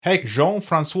Hey,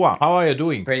 Jean-Francois, how are you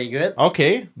doing? Pretty good.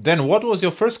 Okay, then what was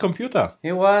your first computer?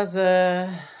 It was,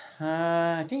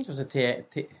 I think it was a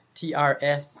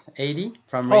TRS 80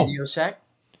 from Oh, Radio Shack.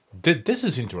 this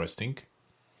is interesting.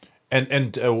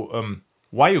 And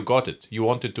why you got it? You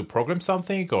wanted to program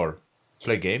something or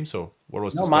play games, or what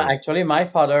was the No, story? my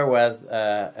father was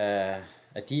a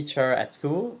teacher at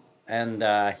school, and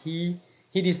he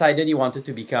decided he wanted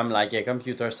to become like a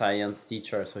computer science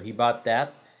teacher. So he bought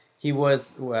that. He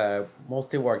was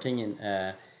mostly working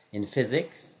in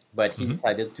physics, but he Hmm.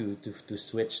 decided to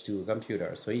switch to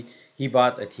computer. So he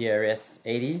bought a TRS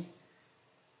 80,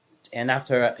 and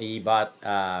after he bought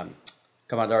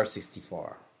Commodore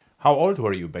 64. How old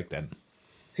were you back then?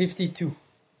 52.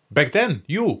 Back then,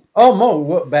 you.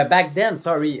 Oh, but back then,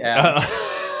 sorry.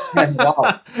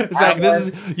 Wow. It's I like this was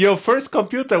is your first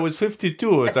computer was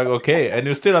 52. It's like okay, and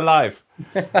you're still alive.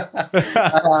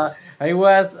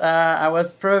 I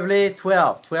was probably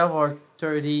 12 or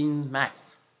 13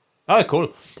 max. Oh,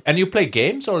 cool. And you play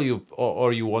games, or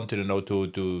you wanted to know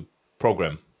to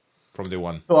program from the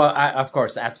one? So of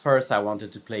course, at first I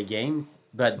wanted to play games,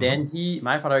 but then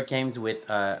my father came with,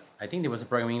 I think there was a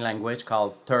programming language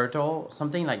called Turtle,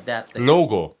 something like that.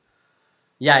 Logo.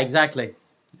 Yeah, exactly,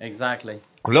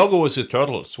 Logo is the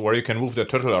turtles, where you can move the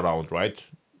turtle around, right?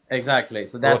 exactly.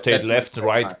 So Rotate that was left, the first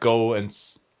right, part. go,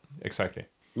 exactly.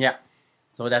 Yeah.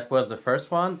 So that was the first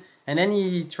one. And then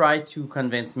he tried to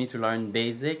convince me to learn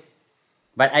basic,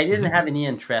 but I didn't Hmm. have any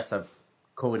interest of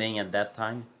coding at that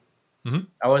time. Hmm.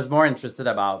 I was more interested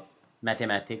about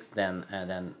mathematics than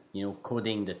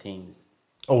coding the things.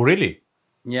 Oh, really?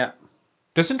 Yeah.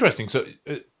 That's interesting.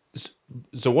 S-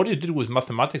 so what you did with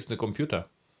mathematics in the computer?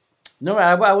 No,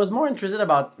 I was more interested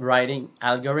about writing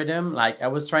algorithm. Like I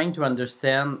was trying to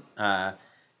understand, or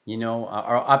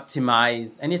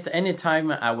optimize.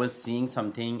 Anytime I was seeing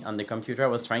something on the computer, I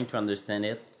was trying to understand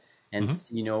it and Hmm.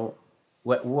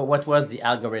 what was the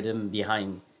algorithm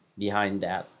behind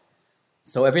that.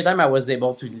 So every time I was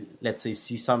able to, let's say,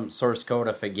 see some source code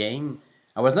of a game,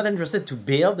 I was not interested to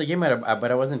build the game,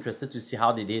 but I was interested to see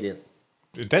how they did it.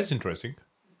 That's interesting.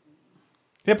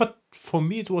 Yeah, but for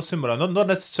me it was similar. Not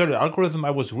necessarily algorithm.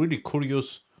 I was really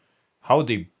curious how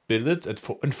they build it,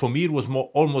 and for me it was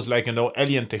more almost like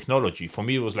alien technology. For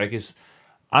me it was like it's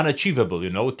unachievable,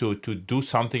 to do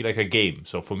something like a game.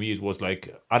 So for me it was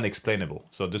like unexplainable.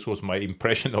 So this was my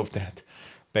impression of that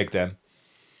back then.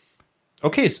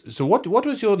 Okay, so what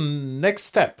was your next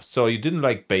step? So you didn't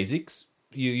like basics.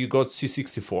 You got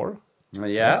C64,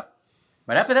 Yeah. right?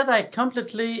 But after that, I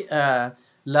completely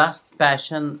lost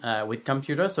passion with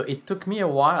computers. So it took me a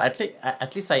while. At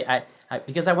least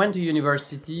because I went to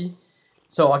university.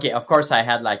 So okay, of course I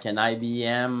had like an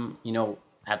IBM.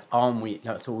 At home we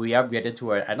upgraded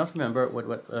to a, I don't remember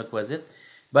what was it,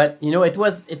 but it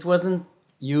wasn't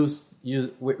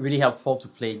really helpful to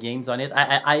play games on it.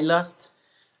 I lost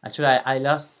actually I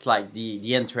lost like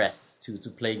the interest to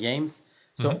play games.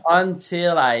 So Hmm.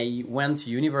 until I went to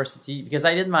university, because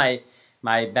I did my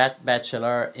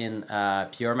bachelor in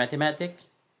pure mathematics.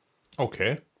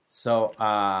 Okay. So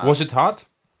Was it hard?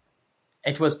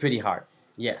 it was pretty hard.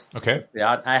 Yes, it Okay. was pretty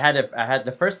hard. I had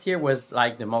the first year was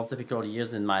like the most difficult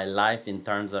years in my life in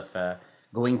terms of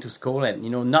going to school and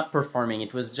not performing.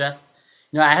 It was just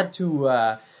I had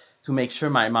to make sure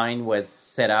my mind was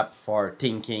set up for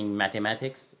thinking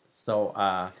mathematics. So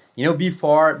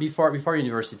before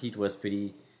university, it was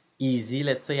pretty easy,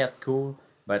 let's say, at school.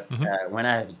 But when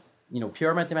I have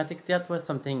pure mathematics, that was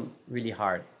something really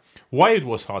hard. Why it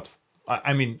was hard?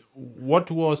 I mean, what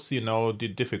was the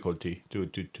difficulty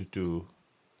to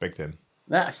back then?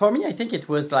 For me, I think it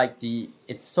was like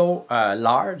it's so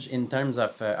large in terms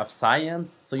of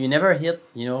science. So you never hit,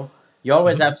 you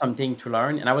always Hmm. have something to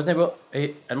learn. And I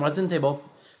wasn't able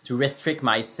to restrict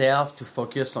myself to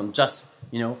focus on just,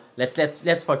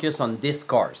 let's focus on this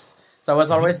course. So I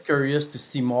was Hmm. always curious to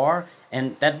see more,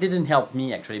 and that didn't help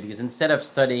me actually, because instead of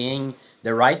studying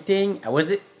the right thing, I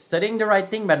was studying the right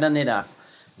thing, but not enough.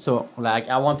 So like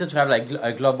I wanted to have like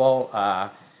a global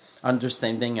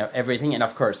understanding of everything, and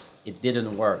of course it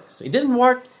didn't work. So it didn't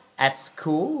work at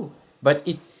school, but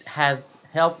it has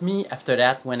helped me after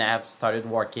that when I have started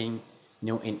working,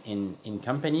 in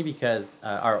company, because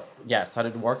or yeah,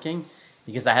 started working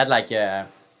because I had like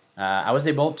I was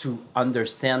able to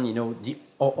understand, the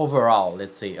overall,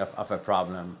 let's say, of a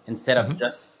problem instead of Hmm.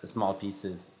 just small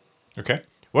pieces. Okay.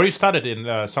 Where you started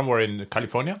in somewhere in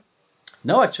California?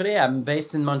 No, actually, I'm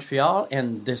based in Montreal,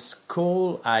 and the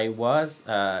school I was,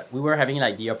 we were having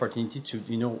like the opportunity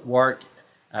to, work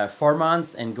 4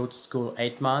 months and go to school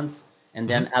 8 months, and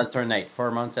then Hmm. alternate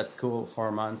 4 months at school,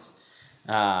 4 months.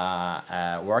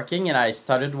 working, and I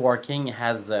started working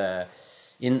as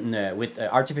in with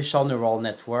artificial neural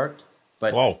network,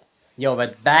 but Wow.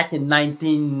 but back in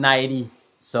 1990.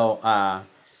 So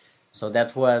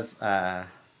that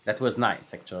was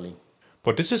nice actually.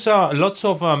 But this is lots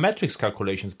of matrix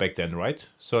calculations back then, right?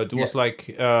 So it Yeah. was like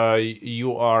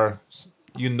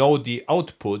you know the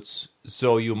outputs,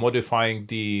 so you're modifying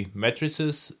the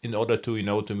matrices in order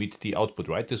to to meet the output,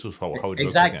 right? This was how it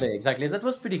worked back then. Exactly. That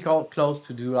was pretty close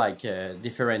to do like a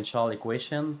differential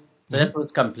equation. So Hmm. that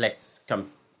was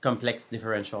complex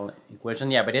differential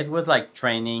equation. Yeah, but it was like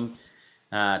training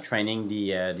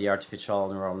the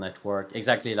artificial neural network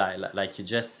exactly like you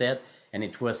just said, and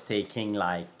it was taking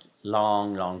like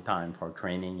long time for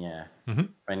training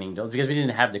those because we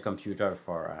didn't have the computer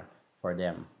for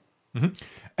them.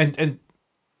 And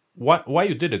why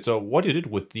you did it? So what you did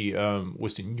with the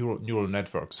neural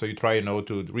network? So you try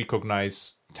to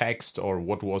recognize text, or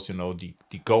what was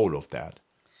the goal of that?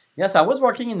 Yes, I was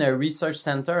working in a research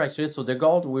center actually. So the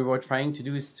goal we were trying to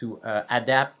do is to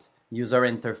adapt user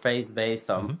interface based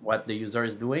on what the user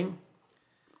is doing.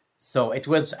 So it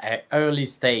was an early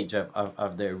stage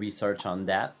of the research on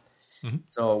that.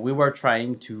 So we were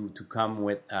trying to come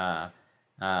with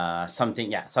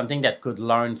something that could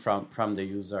learn from the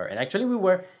user. And actually, we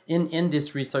were in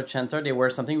this research center. There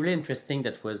was something really interesting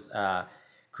that was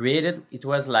created. It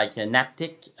was like an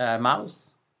haptic mouse.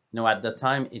 At the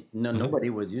time, nobody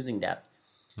was using that.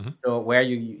 So where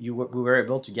we were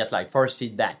able to get like force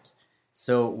feedback.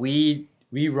 So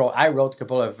I wrote a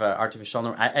couple of I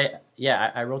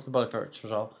wrote a couple of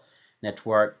artificial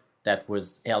network that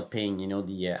was helping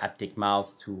the haptic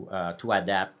mouse to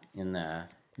adapt in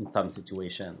some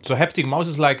situations. So haptic mouse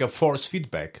is like a force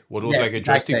feedback. What was Yeah, like a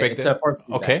joystick exactly. back It's then? a force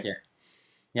feedback. Okay. Yeah,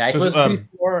 yeah. It So, was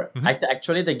before.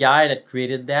 Actually, the guy that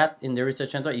created that in the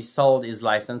research center, he sold his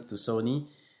license to Sony.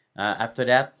 After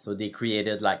that, so they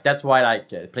created like that's why like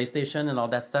PlayStation and all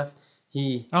that stuff.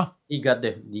 He ah, he got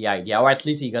the idea, or at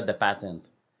least he got the patent.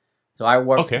 So I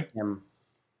worked okay. with him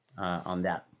on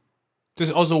that. This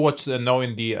is also what's now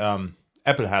in the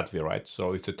Apple hardware, right?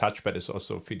 So it's the touchpad is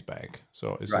also feedback.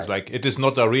 So it's just Right. like it is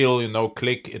not a real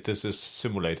click. It is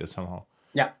simulated somehow.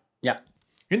 Yeah. Yeah.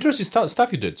 Interesting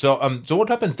stuff you did. So what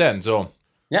happens then? So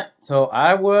Yeah, so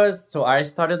I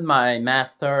started my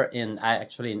master in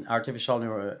artificial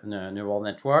neural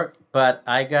network, but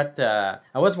I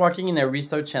was working in a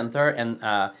research center, and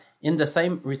in the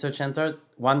same research center,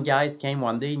 one guy came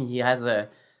one day and he has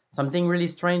something really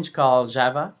strange called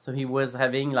Java. So he was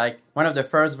having like one of the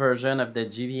first version of the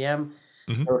GVM.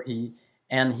 So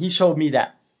he showed me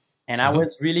that, and I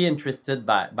was really interested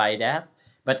by that.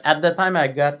 But at the time,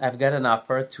 I've got an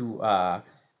offer to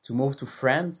move to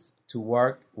France to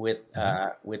work with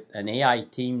an AI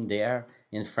team there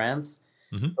in France.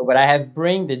 So, but I have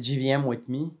bring the GVM with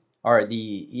me, or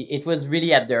it was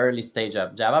really at the early stage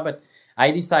of Java, but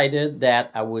I decided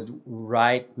that I would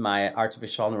write my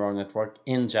artificial neural network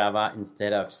in Java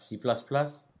instead of C++.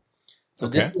 So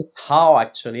okay. this is how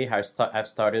actually I've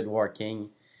started working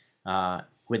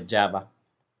with Java.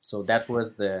 So that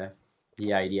was the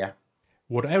idea.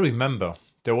 What I remember,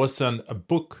 there was a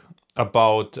book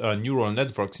about neural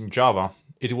networks in Java.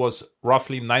 It was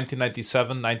roughly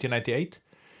 1997, 1998.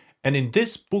 And in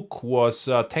this book was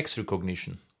text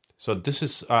recognition. So this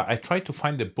is, I tried to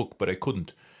find the book, but I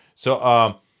couldn't.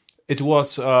 So it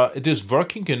is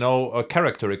working,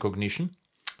 character recognition,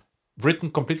 written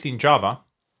completely in Java.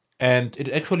 And it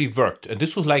actually worked. And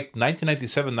this was like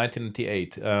 1997,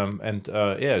 1998.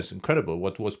 Yeah, it's incredible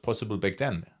what was possible back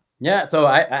then. Yeah, so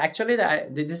I actually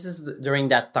this is during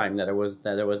that time that I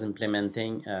was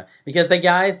implementing because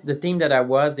the team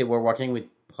that they were working with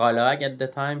Prolog at the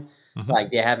time.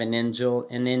 Like they have an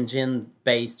engine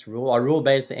based rule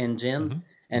based engine,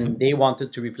 and they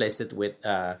wanted to replace it with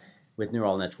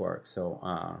neural network. So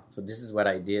this is what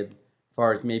I did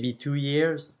for maybe 2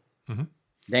 years.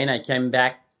 Then I came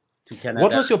back to Canada.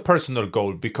 What was your personal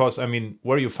goal? Because I mean,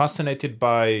 were you fascinated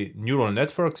by neural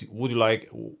networks? Would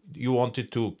you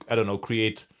wanted to, I don't know,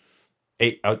 create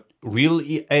a real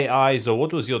AI? So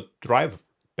what was your drive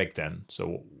back then?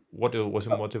 So what was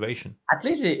your motivation? At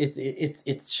least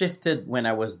it shifted when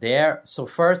I was there. So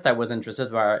first I was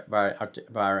interested by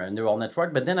neural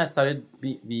network, but then I started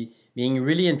being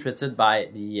really interested by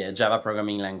the Java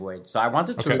programming language. So I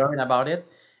wanted to learn about it,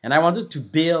 and I wanted to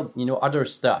build other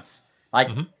stuff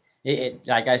like.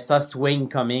 Like I saw swing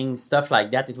coming, stuff like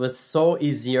that. It was so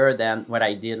easier than what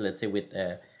I did, let's say with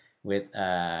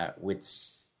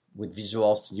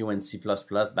Visual Studio and C++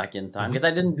 back in time. Because I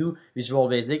didn't do Visual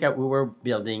Basic, we were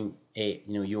building a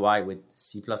UI with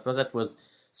C++. That was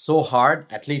so hard,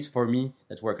 at least for me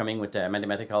that were coming with a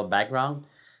mathematical background.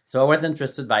 So I was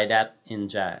interested by that in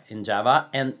Java.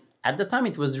 And at the time,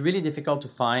 it was really difficult to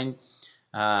find,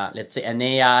 let's say, an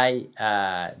AI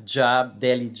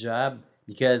daily job,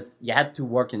 because you had to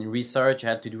work in research, you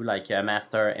had to do like a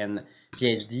master and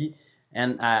PhD.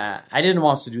 And I didn't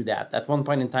want to do that. At one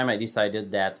point in time, I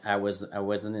decided that I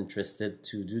wasn't interested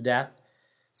to do that.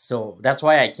 So that's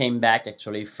why I came back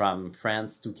actually from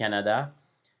France to Canada.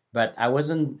 But I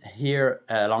wasn't here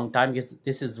a long time, because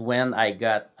this is when I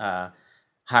got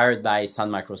hired by Sun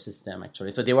Microsystem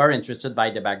actually. So they were interested by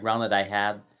the background that I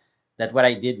had, that what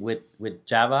I did with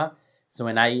Java. So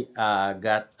when I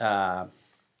got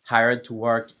hired to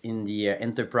work in the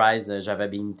enterprise Java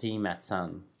Bean team at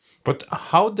Sun. But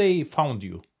how they found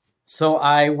you? So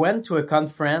I went to a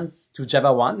conference, to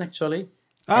Java 1 actually.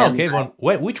 Okay.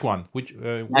 Which one? Which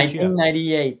year?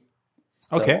 1998.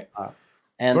 So, okay.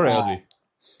 And very early.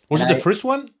 Was it the first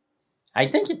one? I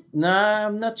think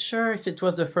I'm not sure if it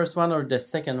was the first one or the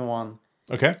second one.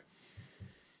 Okay.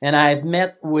 And I've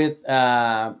met with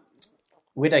a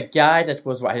guy that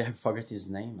was, I forgot his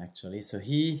name actually. So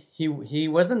he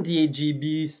wasn't the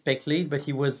AGB spec lead, but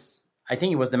I think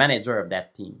he was the manager of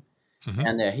that team. Mm-hmm.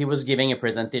 And he was giving a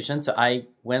presentation. So I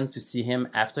went to see him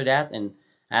after that and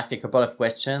asked a couple of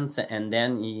questions. And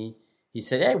then he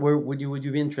said, hey, would you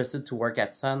be interested to work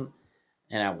at Sun?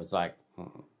 And I was like,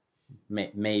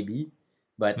 maybe.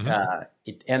 But mm-hmm.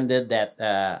 It ended that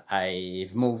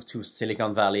I've moved to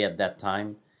Silicon Valley at that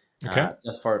time. Okay.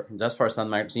 Just for Sun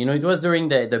Microsystem. It was during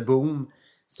the boom.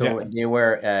 So they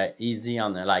were easy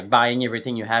on like buying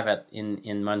everything you have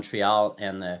in Montreal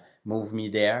and move me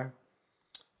there.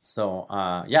 So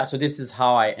so this is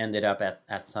how I ended up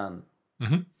at Sun.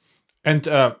 Mm-hmm. And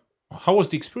how was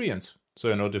the experience?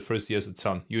 So the first years at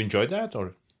Sun, you enjoyed that,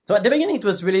 or? So at the beginning it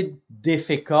was really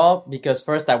difficult, because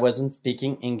first I wasn't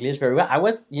speaking English very well. I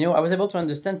was able to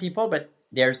understand people, but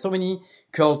there's so many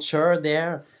culture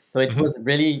there, so it mm-hmm. was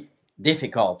really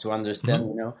difficult to understand.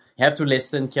 Mm-hmm. You have to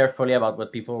listen carefully about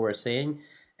what people were saying,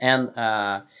 and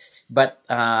but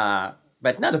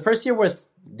no, the first year was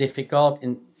difficult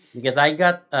because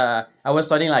I was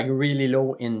starting like really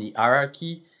low in the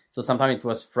hierarchy. So sometimes it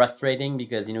was frustrating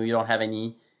because, you don't have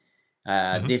any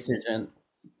mm-hmm. decision.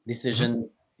 Mm-hmm.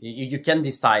 You can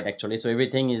decide actually. So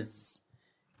everything is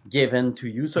given to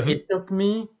you. So mm-hmm.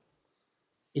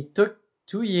 it took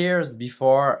 2 years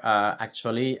before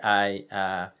actually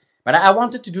but I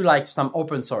wanted to do like some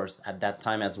open source at that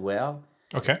time as well.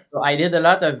 Okay. So I did a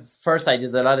lot of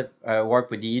work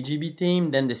with the EGB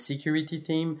team, then the security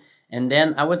team. And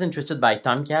then I was interested by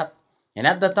Tomcat. And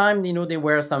at the time, there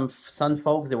were some Sun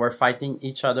folks, they were fighting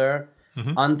each other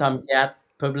mm-hmm. on Tomcat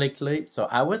publicly. So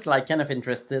I was like kind of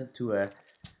interested to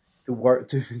work,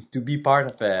 to be part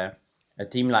of a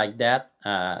team like that,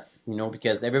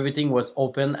 because everything was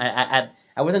open. I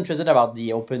was interested about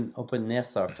the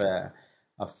openness of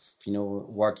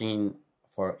working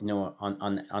for,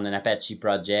 on an Apache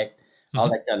project, mm-hmm. all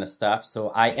that kind of stuff. So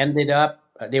I ended up,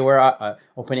 they were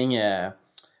opening a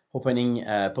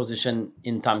position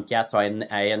in Tomcat, so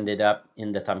I ended up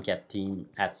in the Tomcat team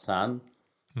at Sun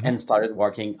mm-hmm. and started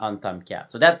working on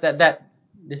Tomcat. So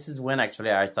this is when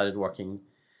actually I started working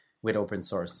with open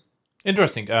source.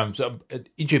 Interesting. So at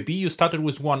EJB you started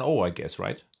with 1.0, I guess,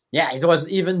 right? Yeah, it was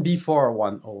even before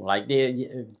 1.0. Like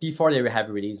before they have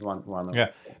released 1.0.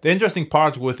 Yeah, the interesting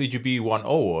part with EGB 1.0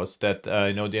 was that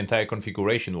the entire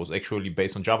configuration was actually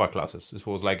based on Java classes. This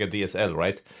was like a DSL,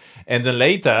 right? And then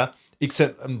later,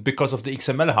 because of the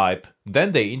XML hype,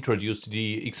 then they introduced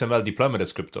the XML deployment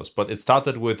descriptors. But it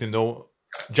started with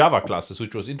Java classes,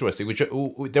 which was interesting. Which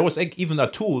there was even a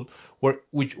tool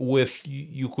with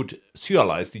you could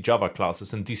serialize the Java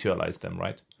classes and deserialize them,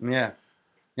 right? Yeah.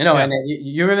 And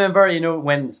you remember,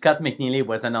 when Scott McNeely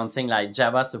was announcing like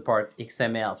Java support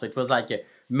XML. So it was like a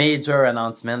major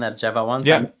announcement at Java 1. So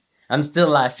yeah. I'm still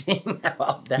laughing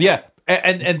about that. Yeah.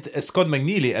 And Scott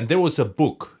McNeely, and there was a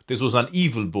book. This was an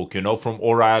evil book, from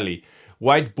O'Reilly.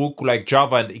 White book like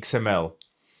Java and XML.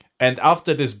 And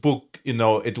after this book,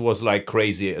 it was like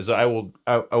crazy. So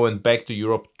I went back to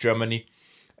Europe, Germany,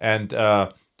 and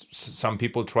some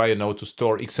people try, to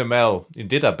store XML in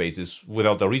databases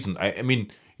without a reason. I mean,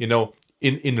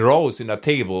 in rows in a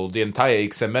table, the entire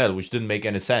XML, which didn't make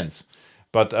any sense.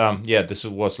 But this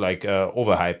was like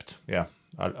overhyped. Yeah,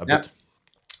 a bit.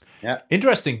 Yeah.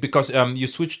 Interesting, because you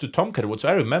switched to Tomcat. What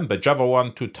I remember, Java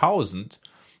 1 2000,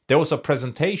 there was a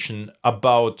presentation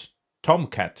about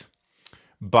Tomcat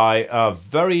by a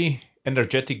very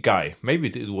energetic guy. Maybe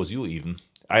it was you even.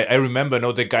 I remember,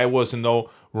 the guy was,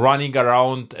 running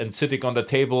around and sitting on the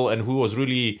table, and who was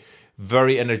really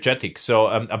very energetic. So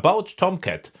about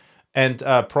Tomcat and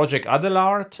Project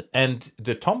Adelard, and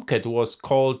the Tomcat was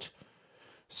called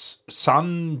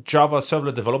Sun Java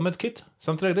Servlet Development Kit,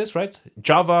 something like this, right?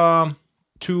 Java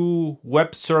 2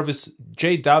 Web Service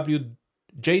J2W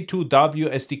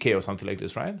SDK or something like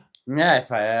this, right? Yeah,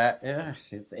 if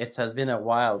it has been a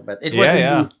while, but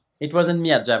it wasn't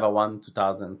me at Java 1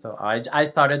 2000. So I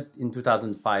started in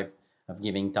 2005 of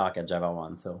giving talk at Java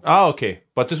 1. So okay,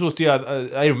 but this was the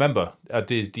I remember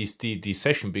the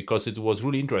session because it was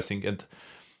really interesting, and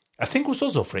I think it was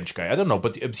also a French guy. I don't know,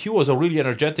 but he was a really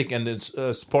energetic and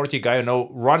sporty guy,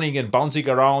 running and bouncing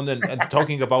around and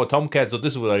talking about Tomcat. So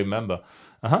this is what I remember.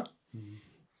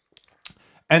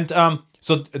 And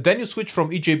so then you switched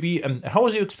from EJB, and how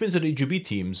was your experience at the EJB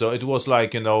team? So it was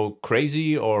like,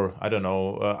 crazy, or I don't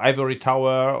know, ivory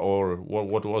tower, or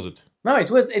what was it? No,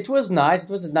 it was nice. It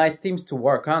was a nice teams to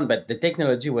work on, but the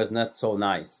technology was not so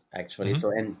nice actually. So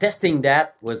and testing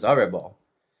that was horrible.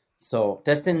 So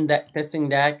testing that,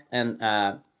 and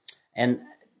the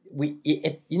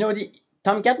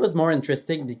Tomcat was more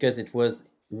interesting because it was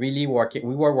really working.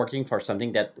 We were working for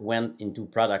something that went into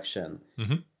production.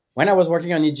 When I was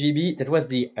working on EGB, that was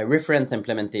the reference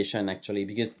implementation actually,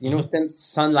 because since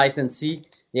Sun licensee,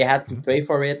 they had to pay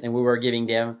for it, and we were giving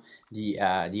them the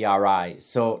RI.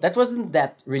 So that wasn't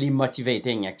that really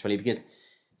motivating actually, because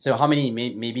so how many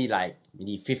maybe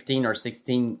 15 or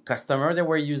 16 customers that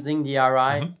were using the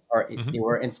RI or they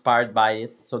were inspired by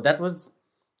it. So that wasn't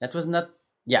interesting.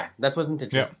 Yeah.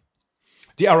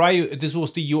 The RI, this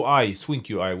was the UI, Swing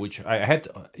UI, which I had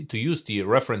to use the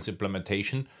reference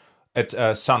implementation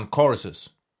at Sun courses.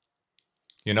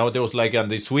 There was like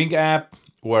the Swing app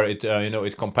where it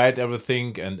it compiled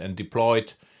everything and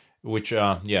deployed, which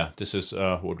this is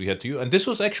what we had to use. And this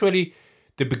was actually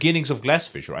the beginnings of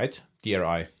Glassfish, right?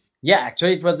 DRI. Yeah,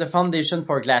 actually it was the foundation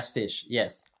for Glassfish,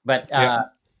 yes. But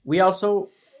we also,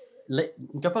 a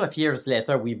couple of years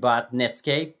later, we bought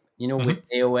Netscape, with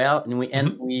AOL,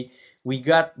 and we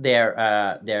got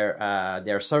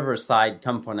their server side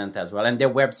component as well, and their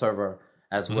web server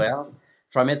as well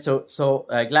from it. So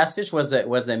Glassfish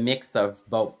was a mix of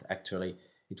both actually.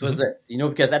 It was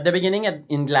because at the beginning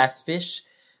in Glassfish,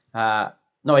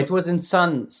 no, it was in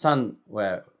Sun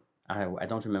where I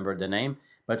don't remember the name,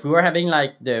 but we were having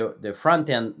like the front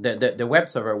end, the web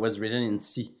server was written in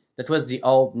C. That was the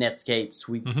old Netscape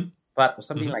sweet spot or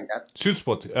something like that. Sweet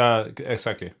spot,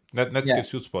 exactly. Netscape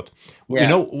sweet spot. You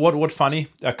know what funny?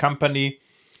 A company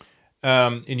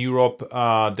in Europe,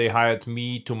 they hired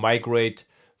me to migrate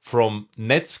from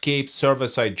Netscape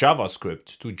server-side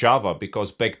JavaScript to Java,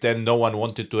 because back then no one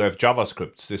wanted to have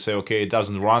JavaScript. They say, okay, it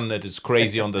doesn't run, it is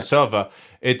crazy on the server,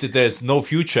 there's no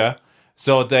future.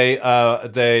 So they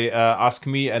asked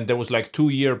me, and there was like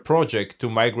 2-year project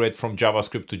to migrate from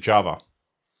JavaScript to Java.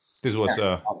 This was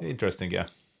interesting, yeah.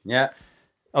 Yeah.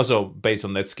 Also based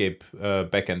on Netscape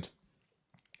backend.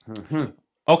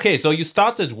 Okay, so you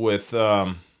started with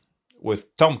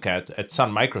Tomcat at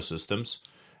Sun Microsystems.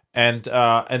 And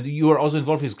you were also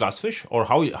involved with Glassfish, or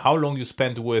how long you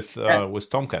spent with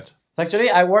Tomcat? So actually,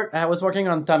 I was working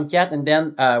on Tomcat, and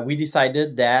then we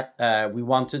decided that we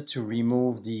wanted to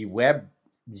remove the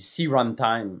C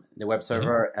runtime, the web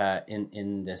server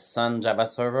in the Sun Java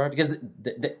server, because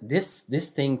this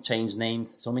thing changed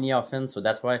names so many often. So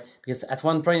that's why, because at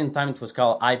one point in time it was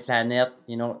called iPlanet.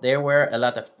 There were a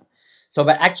lot of so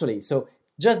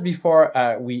just before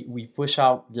we push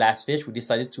out Glassfish, we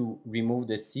decided to remove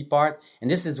the C part. And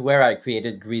this is where I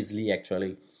created Grizzly,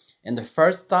 actually. And the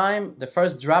first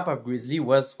drop of Grizzly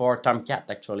was for Tomcat,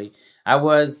 actually. I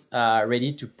was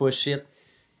ready to push it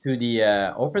to the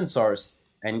open source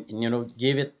and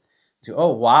give it to,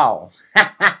 oh, wow.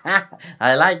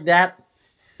 I like that.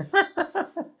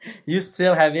 You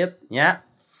still have it? Yeah.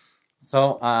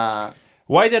 So...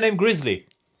 why the name Grizzly?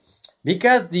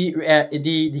 Because the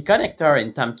connector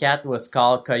in Tomcat was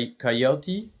called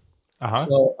Coyote.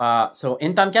 So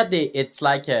in Tomcat it's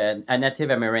like a Native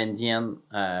Amerindian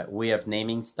way of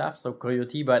naming stuff. So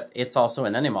Coyote, but it's also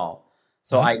an animal.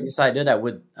 So I decided I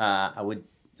would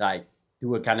like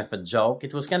do a kind of a joke.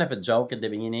 It was kind of a joke at the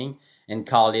beginning, and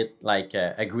call it like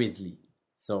a grizzly.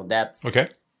 So that's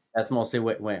mostly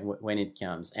when it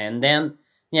comes. And then.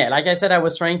 Yeah, like I said, I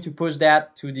was trying to push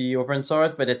that to the open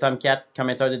source, but the Tomcat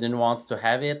commenter didn't want to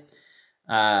have it.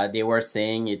 They were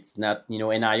saying it's not,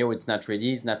 NIO, it's not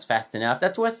ready, it's not fast enough.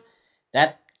 That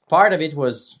part of it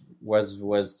was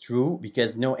true,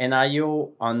 because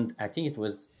NIO on, I think it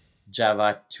was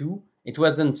Java 2, it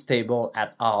wasn't stable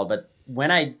at all. But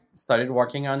when I started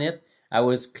working on it, I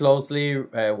was closely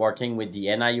working with the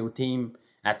NIO team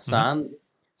at Sun.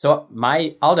 So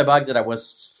all the bugs that I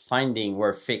was finding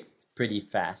were fixed pretty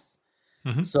fast.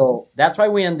 So that's why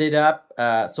we ended up.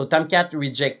 So Tomcat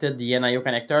rejected the NIO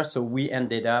connector, so we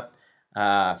ended up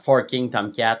forking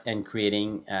Tomcat and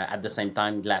creating at the same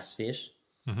time Glassfish.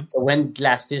 So when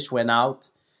Glassfish went out,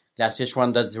 Glassfish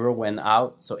 1.0 went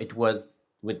out, so it was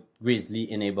with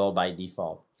Grizzly enabled by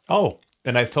default. Oh,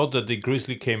 and I thought that the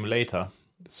Grizzly came later.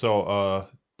 So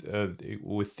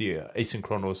with the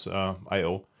asynchronous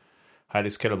I/O, highly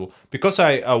scalable. Because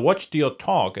I watched your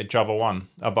talk at Java 1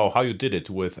 about how you did it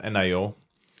with NIO.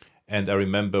 And I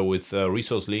remember with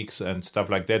resource leaks and stuff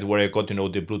like that, where I got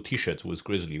the blue T-shirts with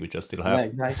Grizzly, which I still have. Yeah,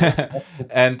 exactly.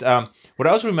 And what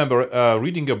I also remember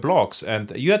reading your blogs,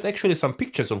 and you had actually some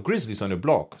pictures of Grizzlies on your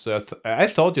blog. So I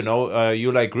thought,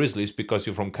 you like Grizzlies because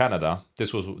you're from Canada.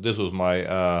 This was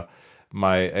my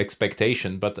my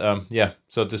expectation. But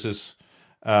so this is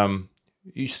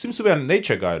you seems to be a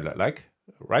nature guy, like,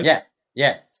 right?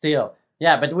 Yes, still.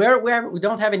 Yeah, but we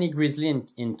don't have any Grizzly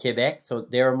in Quebec, so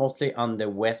they're mostly on the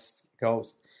west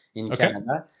coast in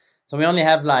Canada. So we only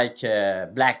have like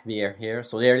black bear here,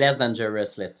 so they're less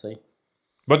dangerous, let's say.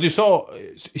 But you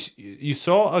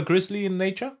saw a Grizzly in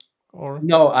nature, or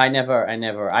no? I never.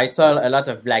 I saw a lot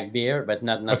of black bear, but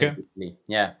not a Grizzly.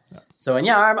 Yeah. So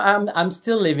I'm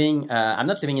still living. I'm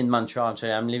not living in Montreal.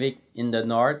 Actually, I'm living in the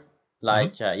north,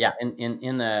 like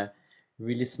in a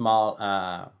really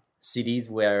small. Cities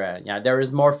where there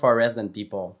is more forest than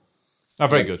people. Oh,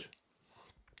 very good.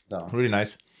 So really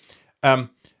nice.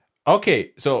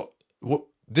 Okay, so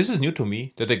this is new to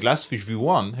me that the Glassfish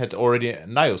V1 had already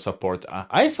NIO support.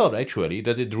 I thought actually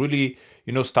that it really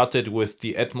started with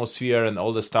the atmosphere and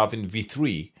all the stuff in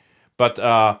V3. But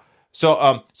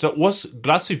so was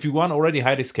Glassfish V1 already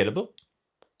highly scalable?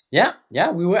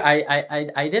 Yeah, we were.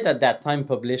 I did at that time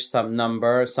publish some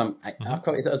numbers. Of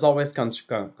course, it's always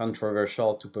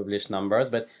controversial to publish numbers,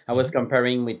 but I was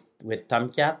comparing with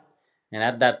Tomcat, and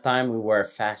at that time we were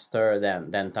faster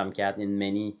than Tomcat in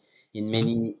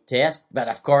many tests. But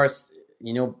of course,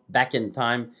 back in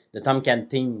time, the Tomcat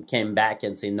team came back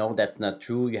and say, no, that's not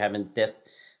true. You haven't tested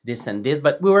this and this.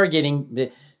 But we were getting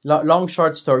the long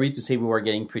short story to say we were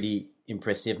getting pretty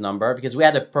impressive number because we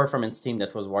had a performance team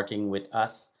that was working with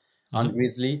us on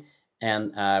Grizzly,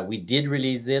 and we did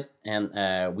release it, and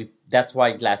that's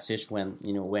why Glassfish went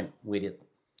with it.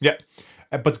 Yeah,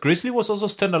 but Grizzly was also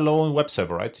standalone web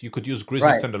server, right? You could use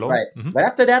Grizzly standalone. Right. But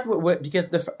after that,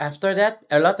 because after that,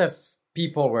 a lot of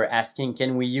people were asking,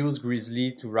 can we use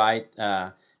Grizzly to write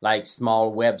like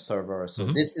small web servers? So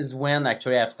this is when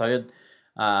actually I've started.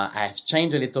 I've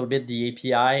changed a little bit the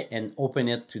API and opened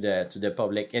it to the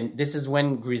public, and this is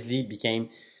when Grizzly became.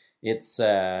 It's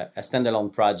a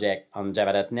standalone project on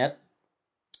Java.net,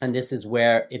 and this is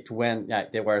where it went.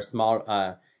 There were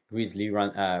small Grizzly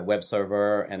run web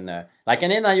server and like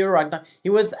an NIO right now. It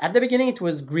was at the beginning. It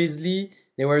was Grizzly.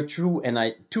 There were two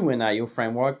NIO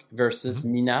framework versus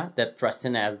Mina that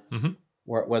Tristan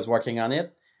was working on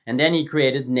it, and then he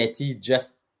created Netty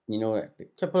just a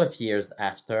couple of years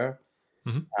after,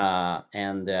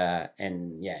 and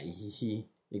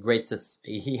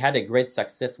he had a great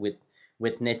success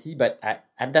with Netty, but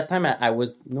at that time I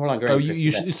was no longer. Oh,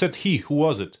 you said he. Who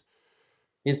was it?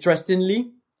 It's Tristan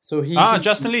Lee. So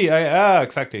Justin Lee.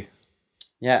 Exactly.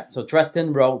 Yeah. So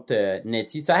Tristan wrote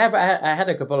Netty. So I had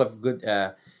a couple of good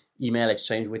email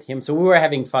exchange with him. So we were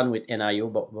having fun with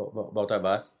NIO, both of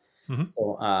us.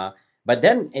 So, but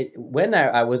then when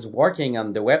I was working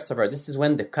on the web server, this is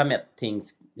when the commit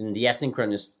things in the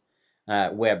asynchronous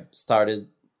web started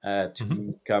to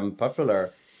become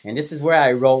popular. And this is where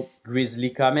I wrote Grizzly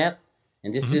commit.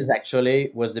 And this is actually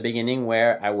was the beginning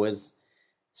where I was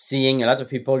seeing a lot of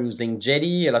people using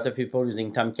Jetty, a lot of people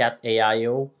using Tomcat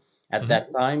AIO at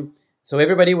that time. So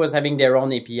everybody was having their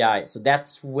own API. So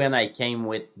that's when I came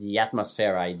with the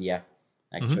atmosphere idea,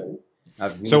 actually.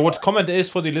 So what comment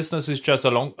is for the listeners is just a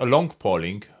long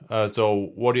polling.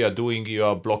 So what you are doing, you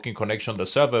are blocking connection on the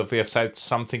server. If you have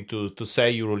something to say,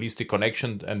 you release the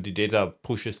connection and the data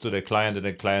pushes to the client, and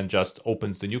the client just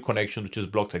opens the new connection, which is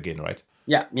blocked again, right?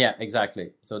 Yeah,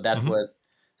 exactly. So that was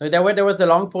there was a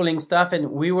long polling stuff,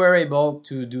 and we were able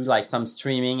to do like some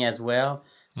streaming as well.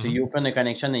 So you open the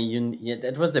connection, and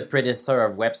it was the predecessor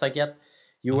of WebSocket.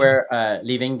 You were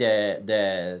leaving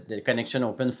the connection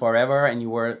open forever, and you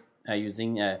were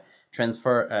using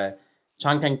transfer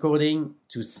chunk encoding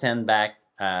to send back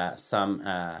the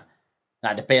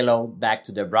payload back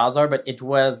to the browser. But it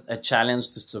was a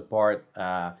challenge to support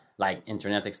like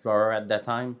Internet Explorer at that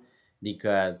time,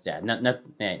 because not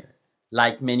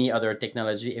like many other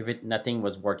technology, nothing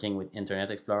was working with Internet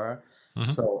Explorer.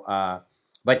 So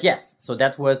but yes, so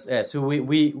that was so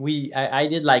I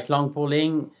did like long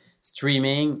polling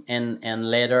streaming and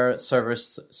later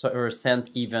server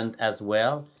sent event as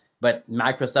well. But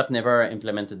Microsoft never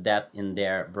implemented that in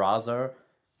their browser.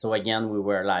 So again, we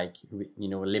were like,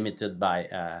 limited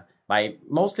by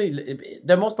mostly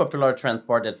the most popular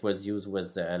transport that was used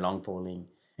was long polling.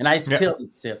 And it's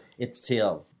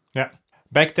still. Yeah.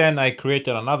 Back then, I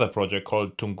created another project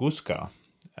called Tunguska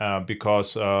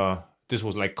because this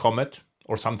was like Comet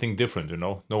or something different,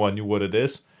 No one knew what it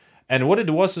is. And what it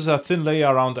was is a thin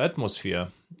layer around atmosphere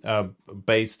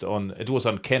based on, it was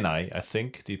on Kenai, I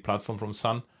think, the platform from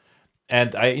Sun.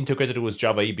 And I integrated it with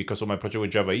Java E because of my project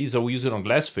with Java E. So we use it on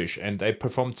Glassfish. And I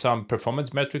performed some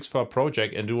performance metrics for a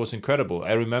project, and it was incredible.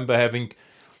 I remember having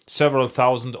several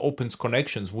thousand opens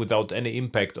connections without any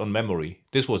impact on memory.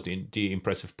 This was the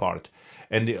impressive part.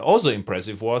 And the also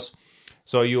impressive was,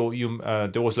 so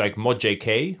there was like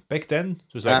ModJK back then.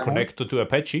 It was like connected to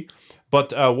Apache.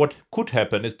 But what could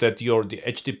happen is that the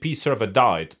HTTP server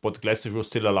died, but Glassfish was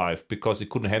still alive because it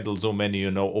couldn't handle so many,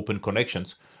 open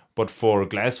connections. But for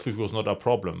Glassfish was not a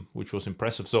problem, which was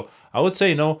impressive. So I would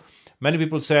say, many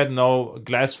people said,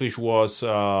 Glassfish was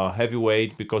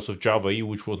heavyweight because of Java E,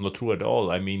 which was not true at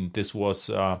all. I mean, this was,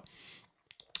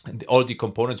 all the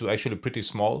components were actually pretty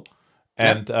small,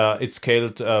 and it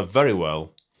scaled very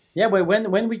well. Yeah, but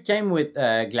when we came with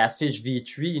Glassfish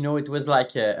v3, it was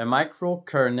like a micro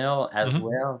kernel as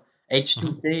well,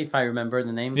 H2K, if I remember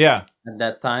the name. Yeah. At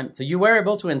that time. So you were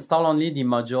able to install only the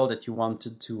module that you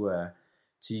wanted to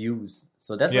use.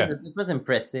 So it was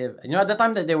impressive. At the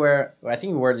time that I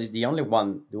think we were the only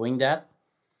one doing that.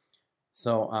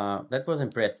 So that was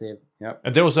impressive. Yeah.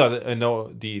 And there was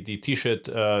the t-shirt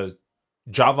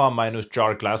Java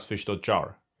 -jar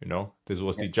glassfish.jar. This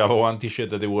was the Java 1 t-shirt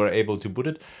that they were able to put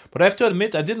it. But I have to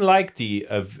admit, I didn't like the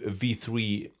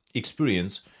V3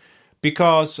 experience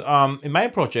because in my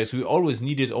projects, we always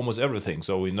needed almost everything.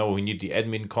 So we need the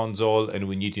admin console, and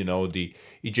we need, the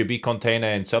EJB container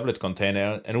and servlet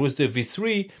container. And with the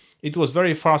V3, it was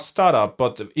very fast startup.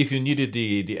 But if you needed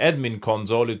the admin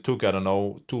console, it took, 2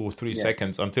 or 3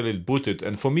 seconds until it booted.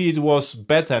 And for me, it was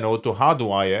better, to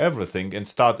hardwire everything and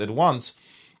start at once,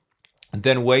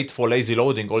 then wait for lazy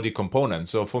loading all the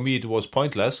components. So for me, it was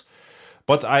pointless.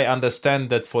 But I understand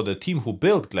that for the team who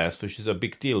built Glassfish, is a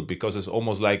big deal because it's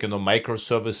almost like,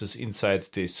 microservices inside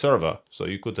the server. So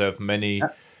you could have many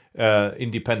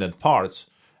independent parts.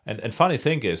 And funny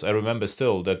thing is, I remember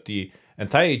still that the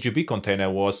entire EGB container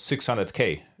was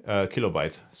 600K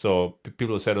kilobyte. So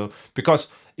people said, because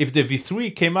if the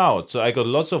V3 came out, so I got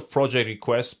lots of project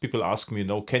requests. People ask me,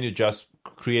 can you just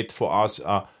create for us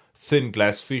a thin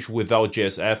Glassfish without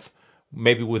JSF,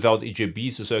 maybe without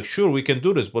EJB? So sure, we can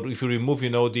do this, but if you remove,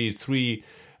 the 3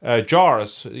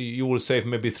 jars, you will save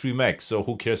maybe 3 megs. So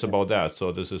who cares about that?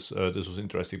 So this was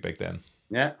interesting back then.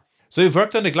 Yeah. So you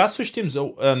worked on the Glassfish team.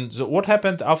 So what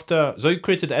happened after? So you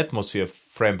created Atmosphere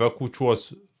framework, which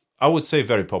was, I would say,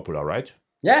 very popular, right?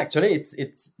 Yeah, actually,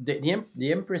 it's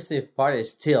the impressive part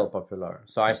is still popular.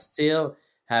 So I still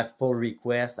have pull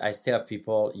requests. I still have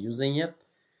people using it.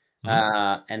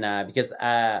 Because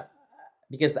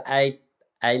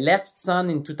I left Sun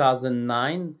in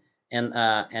 2009,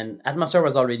 and Atmosphere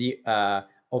was already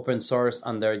open source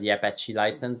under the Apache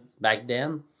license back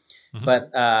then, but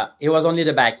it was only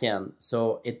the backend.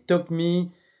 So it took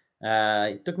me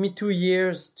 2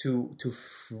 years to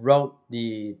wrote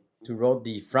the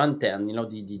front end,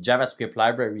 the JavaScript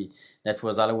library that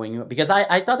was allowing you, because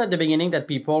I thought at the beginning that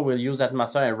people will use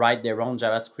Atmosphere and write their own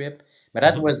JavaScript. But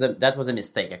that was a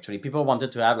mistake, actually. People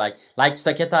wanted to have like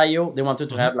Socket.io. They wanted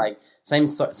to have like same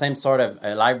sort of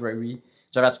library,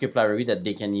 JavaScript library that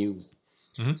they can use.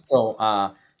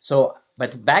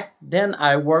 But back then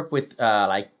I worked with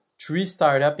like 3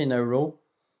 startups in a row.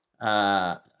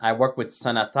 I worked with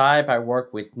Sonatype, I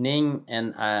worked with Ning,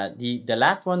 and the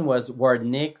last one was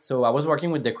WordNick. So I was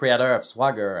working with the creator of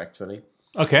Swagger, actually.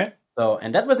 Okay. So,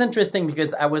 and that was interesting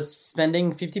because I was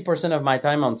spending 50% of my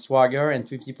time on Swagger and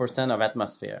 50% of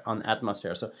Atmosphere.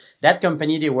 So that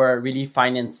company, they were really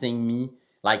financing me,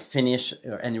 like finish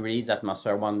and release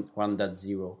Atmosphere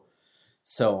 1.0.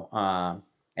 So,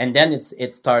 and then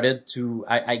it started to,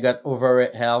 I got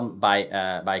overwhelmed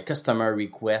by customer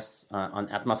requests on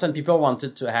Atmosphere, and people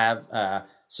wanted to have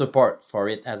support for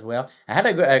it as well. I had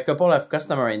a couple of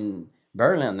customers in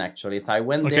Berlin, actually. So I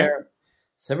went there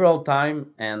several times,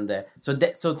 and so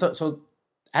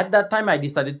at that time I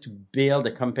decided to build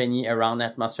a company around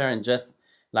Atmosphere and just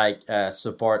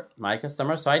support my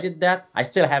customers. So I did that. I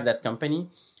still have that company.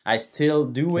 I still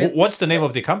do it. What's the name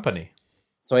of the company?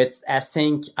 So it's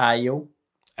Async.io.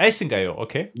 Async.io,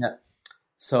 okay. Yeah.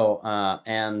 So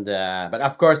but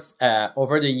of course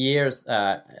over the years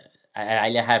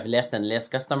I have less and less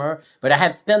customer. But I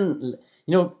have spent,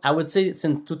 I would say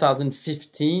since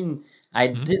 2015, I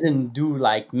didn't do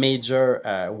like major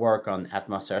work on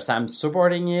Atmosphere. So I'm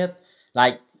supporting it.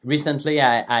 Like recently,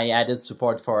 I added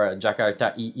support for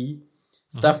Jakarta EE,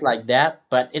 stuff like that.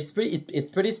 But it's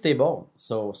pretty stable.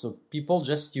 So people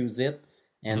just use it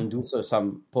and do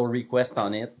some pull request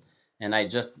on it, and I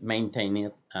just maintain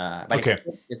it. But Okay.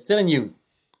 it's still in use.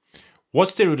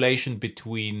 What's the relation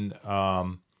between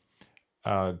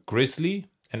Grizzly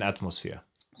and Atmosphere?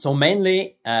 So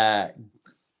mainly,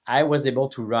 I was able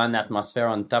to run Atmosphere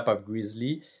on top of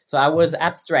Grizzly. So I was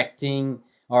abstracting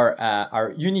or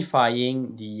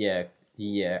unifying the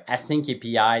async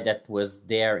API that was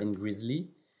there in Grizzly,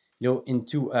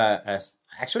 into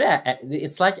actually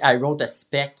it's like I wrote a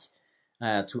spec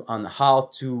on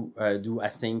how to do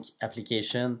async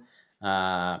application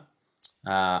on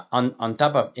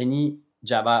top of any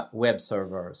Java web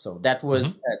server. So that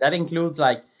was that includes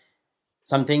like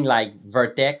something like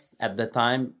Vertex at the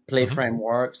time, Play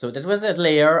Framework. So that was a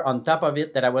layer on top of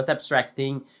it that I was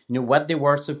abstracting, what they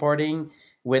were supporting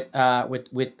with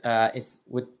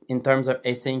in terms of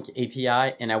async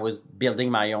API, and I was building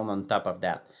my own on top of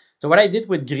that. So what I did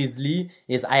with Grizzly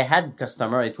is I had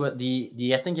customer. It was the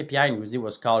async API in Grizzly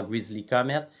was called Grizzly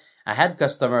Comet. I had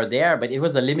customer there, but it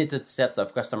was a limited set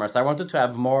of customers. I wanted to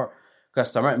have more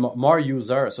customer, more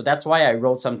user. So that's why I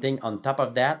wrote something on top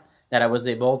of that I was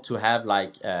able to have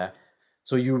like.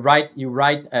 So you write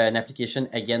an application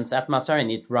against Atmosphere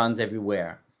and it runs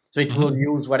everywhere. So it will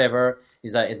use whatever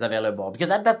is available.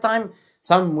 Because at that time,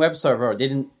 some web server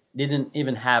didn't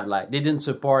even have didn't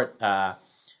support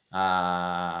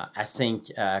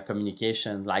async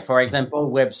communication. Like for example,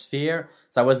 WebSphere.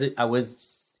 So I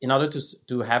was in order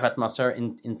to have Atmosphere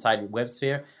inside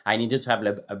WebSphere, I needed to have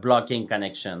a blocking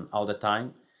connection all the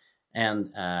time,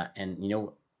 and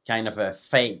kind of a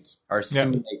fake or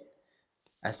simulate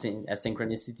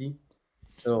asynchronicity.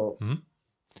 So.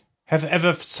 Have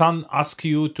ever Sun asked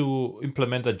you to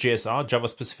implement a JSR, Java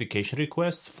specification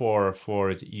request for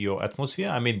your Atmosphere?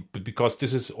 I mean, because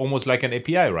this is almost like an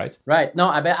API, right? Right. No,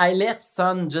 I left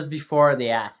Sun just before they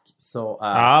asked. So.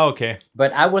 Okay.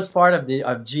 But I was part of the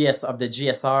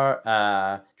GSR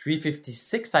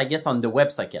 356, I guess, on the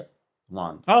WebSocket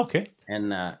one. Okay.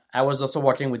 And I was also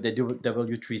working with the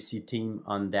W3C team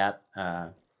on that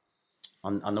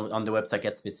on the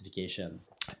WebSocket specification.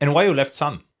 And why you left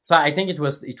Sun? So I think it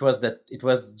was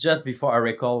just before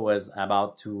Oracle was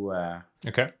about to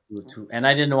and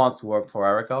I didn't want to work for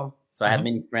Oracle. So I had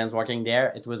many friends working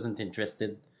there. I wasn't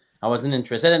interested,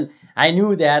 and I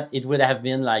knew that it would have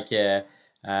been like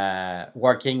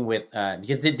working with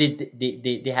because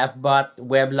they have bought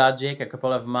WebLogic a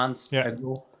couple of months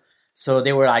ago. So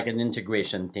they were like an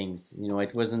integration things.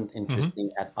 It wasn't interesting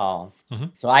at all.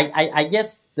 So I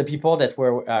guess the people that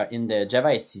were in the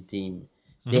Java SC team,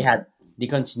 they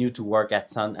continue to work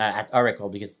at Oracle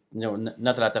because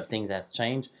not a lot of things has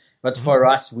changed. But for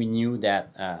us, we knew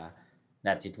that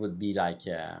it would be like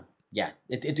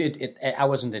I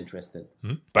wasn't interested.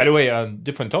 By the way,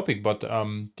 different topic, but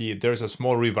there's a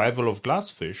small revival of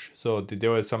Glassfish. So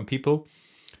there were some people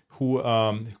who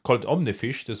called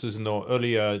Omnifish. This is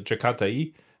earlier Jakarta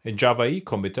E and Java E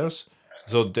committers.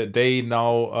 So they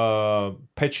now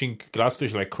patching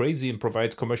Glassfish like crazy and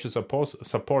provide commercial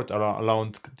support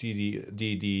around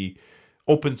the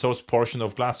open source portion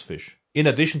of Glassfish. In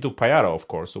addition to Payara, of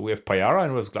course. So we have Payara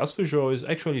and we have Glassfish, who is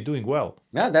actually doing well.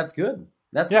 Yeah, that's good.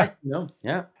 That's nice to know.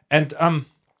 Yeah. And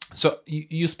so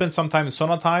you spent some time in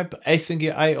Sonatype,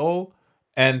 Async.io,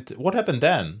 and what happened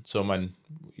then? So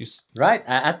right.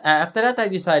 After that, I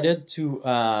decided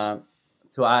to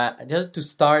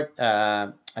start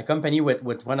a company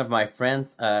with one of my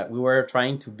friends. We were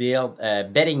trying to build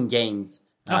betting games.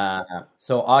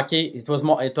 So hockey. It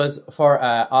was for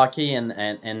hockey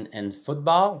and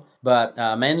football, but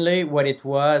mainly what it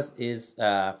was is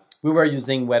we were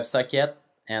using WebSocket,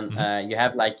 and you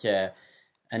have like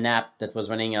an app that was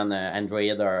running on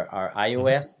Android or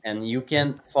iOS, and you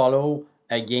can follow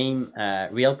a game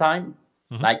real time,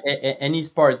 like any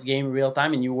sports game real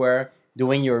time, and you were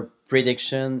doing your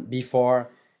prediction before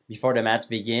the match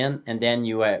began, and then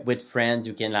you with friends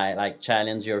you can like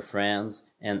challenge your friends,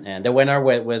 and the winner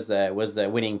was the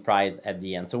winning prize at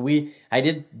the end. So I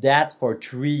did that for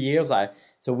 3 years.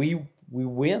 So we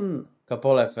win a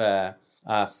couple of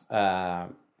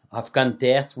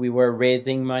contests. We were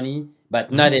raising money,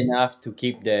 but not enough to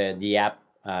keep the app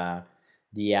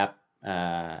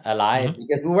alive,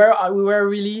 because we were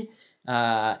really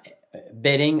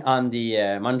betting on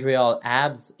the Montreal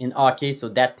Habs in hockey. So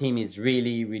that team is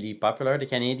really, really popular, the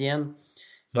Canadian.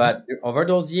 But over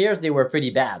those years, they were pretty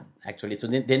bad, actually. So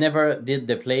they never did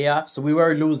the playoffs. So we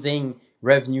were losing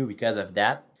revenue because of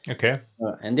that. Okay.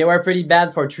 And they were pretty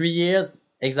bad for 3 years,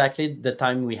 exactly the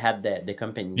time we had the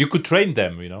company. You could train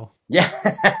them, you know. Yeah.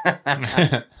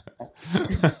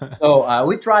 So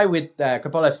we try with a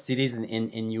couple of cities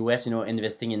in US,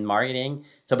 investing in marketing.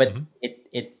 So, but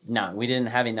we didn't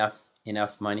have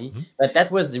enough money. But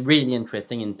that was really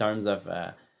interesting in terms of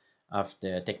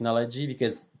the technology,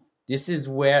 because this is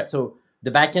where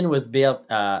the backend was built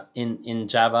in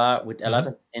Java with a lot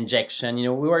of injection. We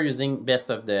were using best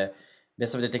of the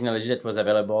technology that was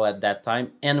available at that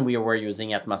time, and we were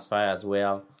using Atmosphere as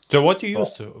well. So what you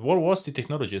used to? What was the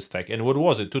technology stack, and what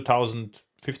was it?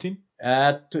 2015?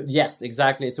 Yes,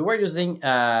 exactly. So we're using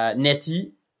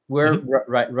Netty. We're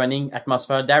running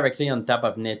Atmosphere directly on top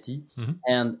of Netty,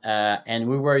 and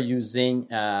we were using.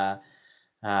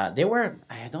 They were,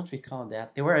 I don't recall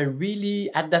that. They were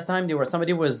at that time,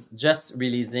 somebody was just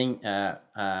releasing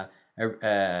a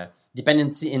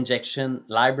dependency injection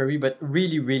library, but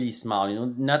really, really small,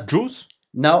 not Juice?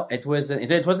 No, it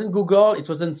wasn't Google, it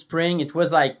wasn't Spring, it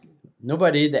was like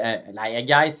nobody, like a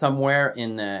guy somewhere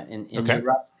in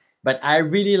Europe. But I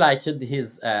really liked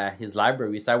his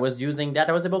library. So I was using that.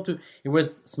 I was able to, it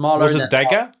was smaller. Was it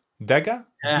Dagger? Dagger?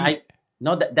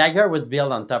 No, Dagger was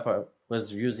built on top of,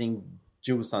 was using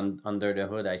Juice under the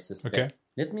hood, I suspect.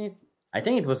 Okay. I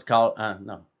think it was called,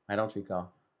 no, I don't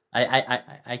recall.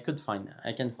 I can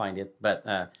find it, but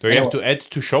so you have to add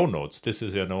to show notes. This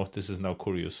is now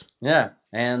curious. Yeah,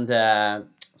 and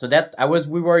so that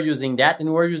we were using that, and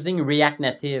we were using React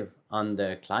Native on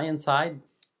the client side.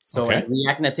 So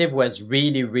React Native was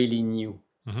really, really new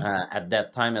at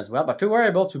that time as well. But we were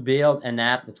able to build an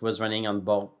app that was running on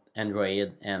both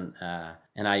Android and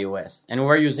iOS, and we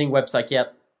were using WebSocket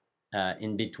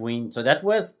in between. So that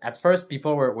was, at first,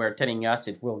 people were telling us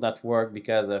it will not work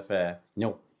because of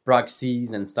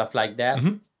proxies and stuff like that.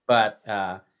 But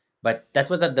that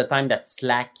was at the time that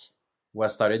Slack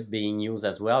was started being used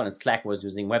as well, and Slack was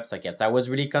using WebSockets. I was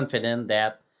really confident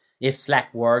that if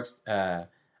Slack works,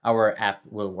 our app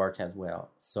will work as well.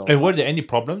 So, and were there any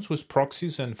problems with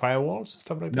proxies and firewalls and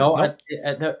stuff like that? No,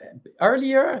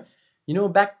 earlier,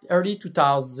 back early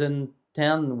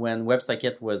 2010, when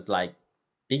WebSocket was like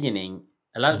beginning,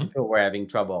 a lot of people were having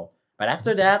trouble. But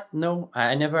after that, no,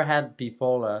 I never had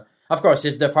people. Of course,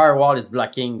 if the firewall is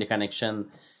blocking the connection,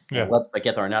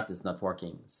 WebSocket or not, it's not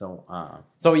working. So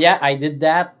yeah, I did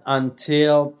that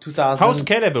until 2000. How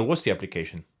scalable was the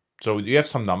application? So you have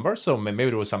some numbers, so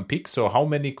maybe there was some peaks. So how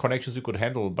many connections you could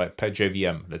handle per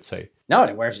JVM, let's say? No,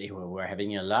 we were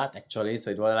having a lot, actually.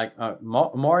 So it was like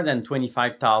more than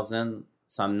 25,000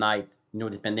 some night,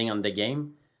 depending on the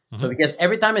game. So because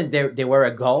every time they were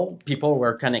a goal, people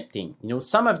were connecting.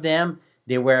 Some of them,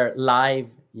 they were live,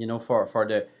 for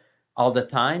the all the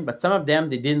time. But some of them,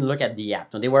 they didn't look at the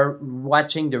app. So they were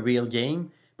watching the real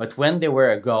game. But when they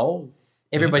were a goal,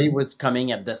 everybody was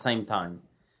coming at the same time.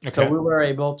 Okay. So we were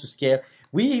able to scale.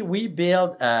 We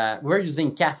built. We're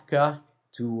using Kafka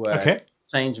to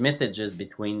change messages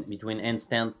between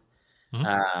instance,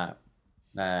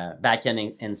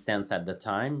 backend instance at the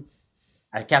time.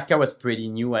 Kafka was pretty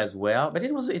new as well, but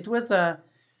it was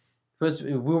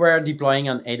we were deploying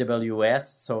on AWS,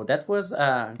 so that was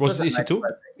was it EC2?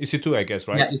 EC2, I guess,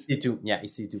 right? Yeah, EC2. Yeah,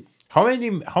 EC2. How many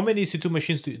EC2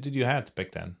 machines did you have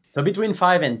back then? So between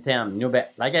 5 and 10.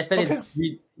 But like I said,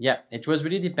 it was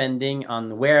really depending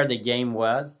on where the game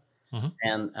was,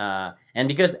 and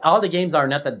because all the games are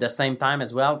not at the same time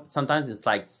as well. Sometimes it's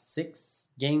like 6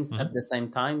 games at the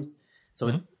same time,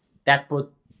 so that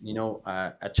put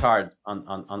a charge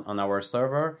on our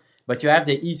server. But you have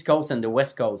the East Coast and the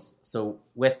West Coast. So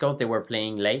West Coast, they were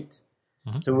playing late,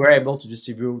 so we were able to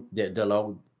distribute the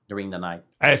load during the night.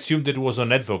 I assumed it was a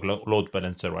network load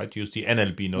balancer, right? Use the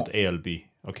NLB, not ALB.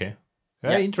 Okay.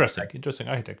 Yeah, interesting. Exactly. Interesting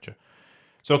architecture.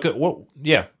 So, okay, well,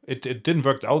 yeah, it didn't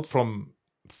work out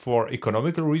for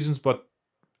economical reasons, but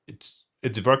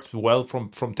it worked well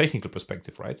from technical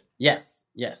perspective, right? Yes.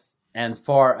 And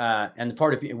for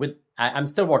the I'm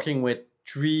still working with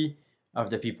 3 of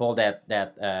the people that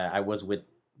I was with.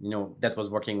 That was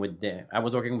working with I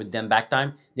was working with them back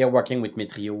time. They're working with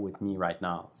Metrio with me right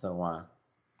now. So.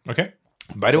 Okay.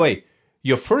 By the way,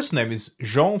 your first name is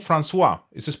Jean-François.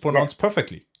 Is this pronounced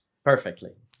perfectly? Perfectly.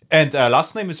 And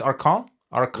last name is Arcan?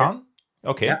 Arcan? Yeah.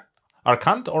 Okay. Yeah.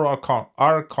 Arcant or Arcan?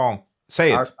 Arcan.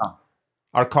 Say it.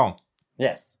 Arcan.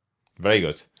 Yes. Very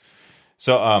good.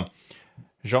 So,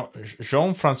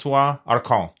 Jean-François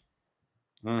Arcan.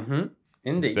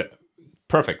 Indeed.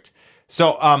 Perfect.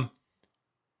 So,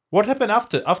 what happened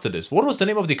after this? What was the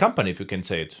name of the company, if you can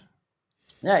say it?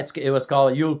 Yeah, it was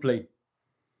called You'll Play.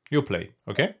 You play,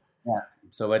 okay? Yeah.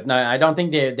 So, but no, I don't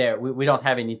think we don't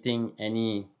have anything,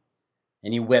 any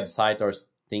website or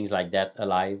things like that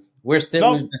alive. We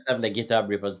No. just have the GitHub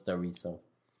repository. So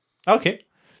Okay.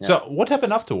 yeah. So what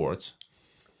happened afterwards?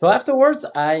 So afterwards,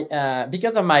 I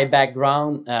because of my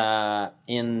background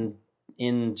in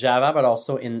Java, but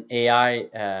also in AI,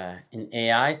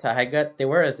 so I got there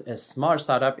were a small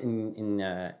startup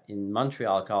in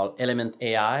Montreal called Element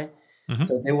AI. Mm-hmm.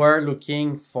 So they were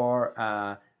looking for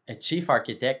a chief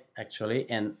architect actually,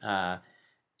 and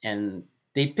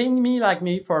they pinged me like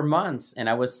maybe for months, and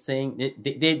I was saying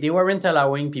they weren't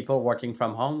allowing people working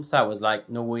from home, so I was like,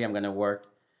 no way, I'm gonna work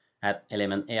at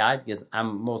Element AI because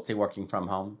I'm mostly working from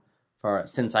home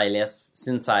since I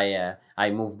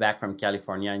moved back from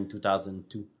California in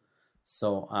 2002.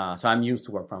 So I'm used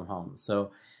to work from home.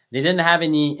 So they didn't have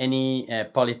any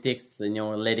politics,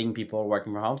 letting people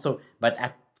working from home. So but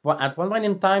at one point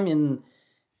in time in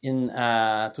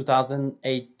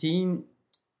 2018,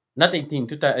 not 18,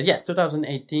 2000, yes,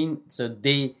 2018. So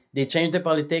they changed the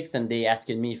politics and they asked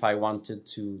me if I wanted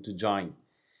to join.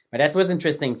 But that was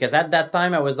interesting because at that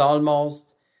time I was almost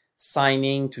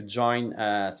signing to join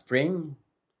Spring.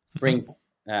 Spring's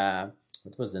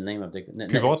what was the name of the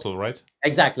Pivotal, right?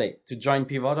 Exactly, to join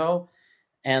Pivotal,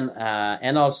 and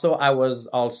also I was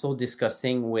also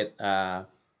discussing with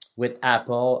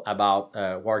Apple about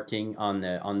working on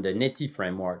the Netty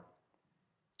framework.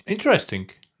 Interesting.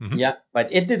 Mm-hmm. Yeah, but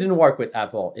it didn't work with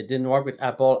Apple.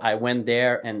 I went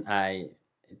there and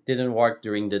it didn't work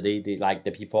during the day.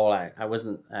 The people, I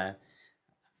wasn't.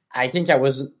 I think I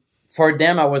wasn't for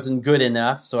them. I wasn't good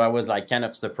enough, so I was like kind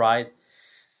of surprised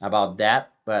about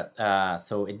that. But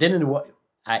so it didn't work.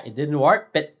 It didn't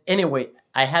work. But anyway,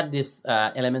 I had this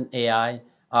Element AI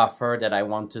offer that I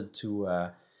wanted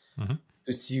to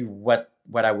see what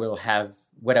I will have,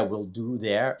 what I will do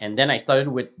there. And then I started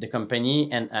with the company,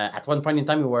 and at one point in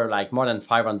time, we were like more than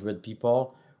 500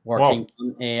 people working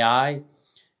on AI.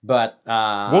 But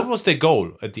what was the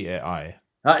goal at the AI?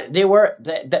 they were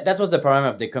that was the problem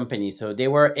of the company. So they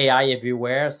were AI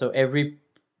everywhere. So every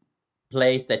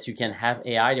place that you can have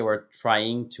AI, they were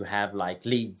trying to have like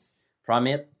leads from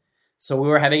it. So we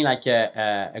were having like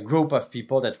a group of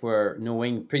people that were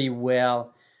knowing pretty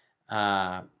well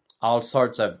all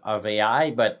sorts of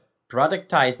AI, but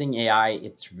productizing AI,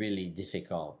 it's really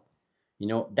difficult.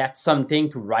 That's something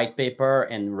to write paper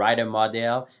and write a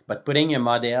model, but putting an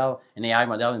AI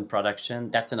model in production,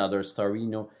 that's another story.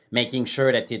 Making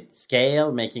sure that it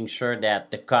scales, making sure that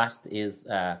the cost is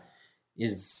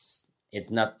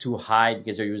it's not too high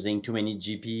because you're using too many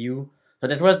GPU. So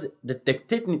that was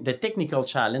the technical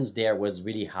challenge there was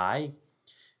really high.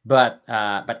 But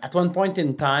at one point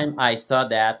in time, I saw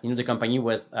that the company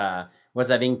was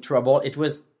having trouble. It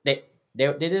was they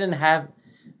didn't have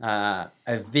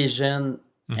a vision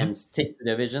and stick to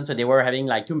the vision, so they were having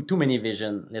like too many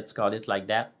vision. Let's call it like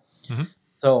that.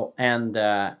 So and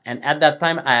at that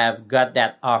time, I have got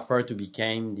that offer to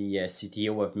become the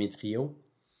CTO of Metrio.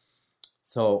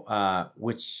 So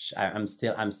which I'm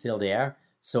still there.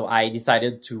 So I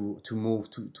decided to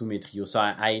move to Metrio. So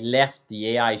I left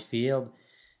the AI field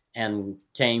and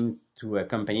came to a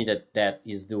company that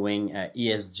is doing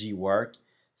ESG work.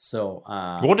 So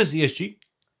what is ESG?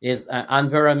 Is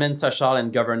environment, social,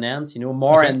 and governance.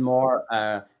 More and more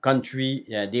country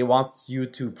they want you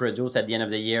to produce at the end of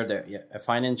the year a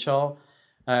financial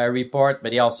report,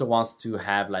 but they also wants to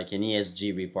have like an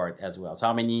ESG report as well. So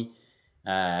how many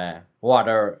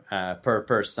water per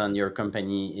person your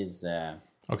company is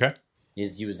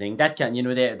using? That can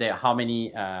how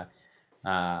many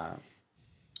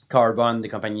carbon the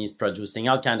company is producing,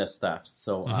 all kind of stuff.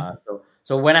 So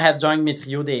so when I have joined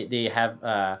Metrio,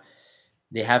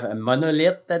 they have a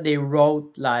monolith that they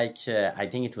wrote like I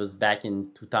think it was back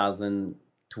in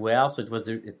 2012. So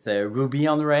it's a Ruby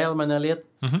on Rail monolith.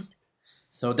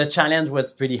 So the challenge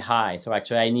was pretty high. So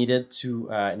actually I needed to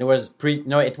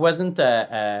it wasn't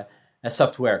a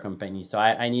software company. So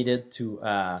I needed to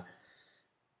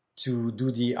do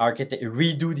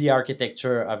redo the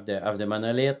architecture of the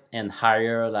monolith and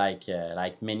hire like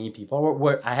many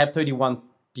people. I have 31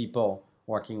 people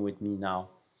working with me now.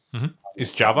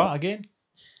 Is Java again?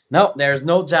 No, there's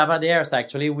no Java there. So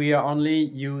actually, we only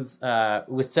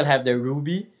we still have the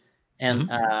Ruby, and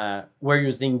we're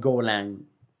using Golang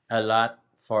a lot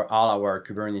for all our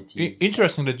Kubernetes.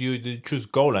 Interesting that you choose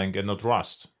Golang and not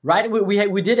Rust. Right,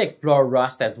 we did explore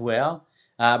Rust as well,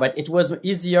 but it was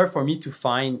easier for me to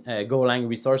find Golang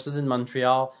resources in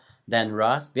Montreal than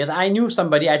Rust because I knew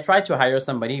somebody. I tried to hire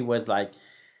somebody who was like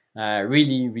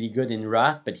really really good in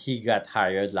Rust, but he got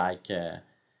hired like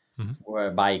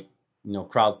by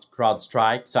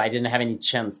CrowdStrike, so I didn't have any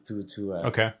chance to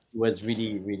Okay. It was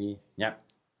really yeah.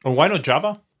 And why not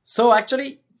Java? So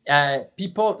actually,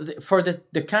 people for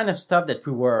the kind of stuff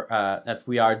that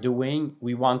we are doing,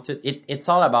 we wanted it. It's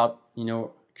all about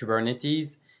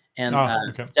Kubernetes, and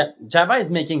Okay. Java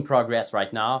is making progress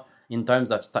right now in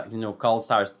terms of cold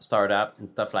startup and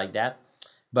stuff like that.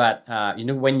 But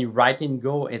when you write in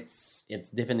Go, it's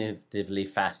definitively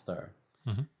faster.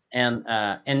 Mm-hmm.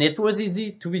 And it was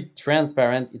easy, to be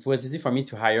transparent. It was easy for me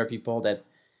to hire people that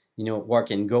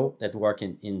work in Go, that work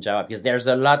in Java, because there's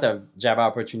a lot of Java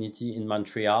opportunity in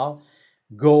Montreal.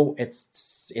 Go,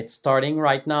 it's starting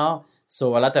right now,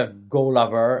 so a lot of Go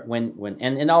lover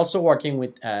and also working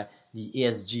with the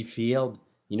ESG field.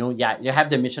 You have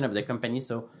the mission of the company,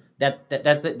 so that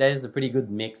is a pretty good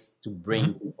mix to bring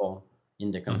Mm-hmm. people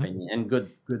in the company and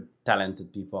good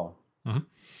talented people. Mm-hmm.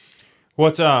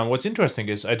 What's interesting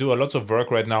is I do a lot of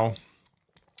work right now,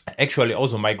 actually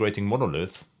also migrating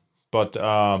monolith, but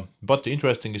the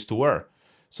interesting is to where.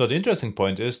 So the interesting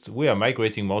point is we are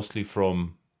migrating mostly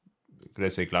from,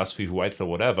 let's say, Glassfish, Whitecloud,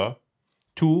 whatever,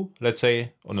 to to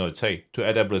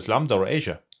AWS Lambda or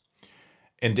Azure.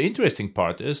 And the interesting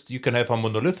part is you can have a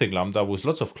monolithic Lambda with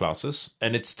lots of classes,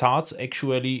 and it starts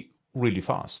actually really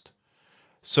fast.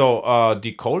 So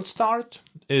the cold start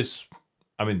is,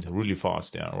 really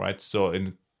fast, yeah, right? So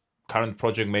in current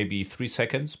project, maybe 3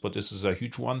 seconds, but this is a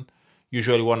huge one.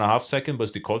 Usually 1.5 seconds, but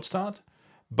it's the cold start.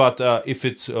 But if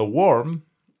it's warm,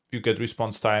 you get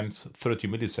response times 30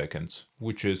 milliseconds,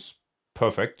 which is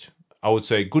perfect. I would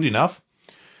say good enough.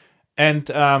 And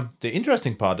the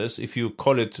interesting part is if you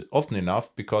call it often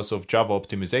enough because of Java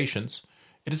optimizations,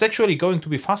 it is actually going to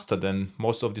be faster than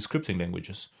most of the scripting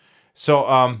languages. So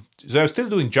I'm still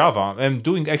doing Java. I'm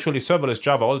doing actually serverless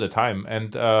Java all the time.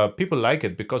 And people like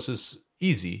it because it's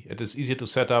easy. It is easier to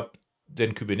set up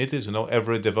than Kubernetes.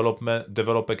 Every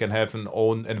developer can have an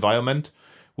own environment,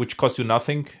 which costs you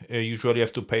nothing. Usually you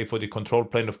have to pay for the control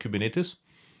plane of Kubernetes.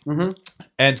 Mm-hmm.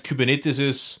 And Kubernetes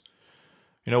is,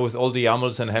 with all the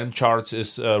YAMLs and Helm charts,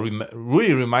 is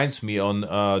really reminds me on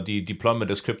the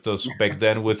deployment descriptors back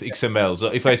then with XML. So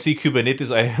if I see Kubernetes,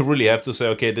 I really have to say,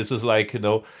 okay, this is like,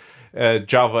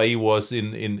 Java E was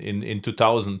in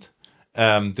 2000.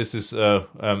 This is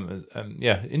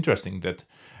interesting that.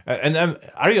 And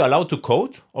are you allowed to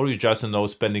code, or are you just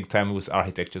spending time with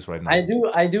architectures right now?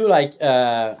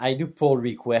 I do pull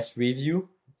request review,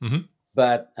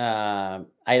 but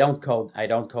I don't code. I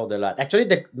don't code a lot. Actually,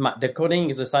 the coding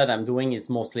exercise I'm doing is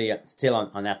mostly still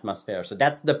on Atmosphere. So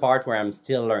that's the part where I'm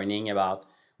still learning about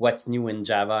what's new in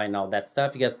Java and all that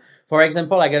stuff. Because, for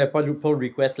example, I got a pull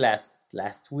request last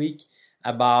week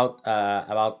about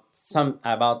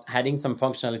adding some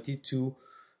functionality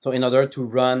in order to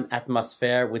run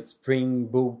Atmosphere with Spring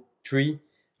Boot 3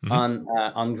 on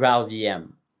GraalVM.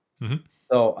 Mm-hmm.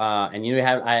 So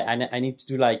and I need to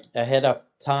do like ahead of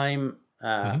time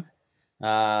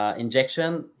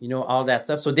injection, all that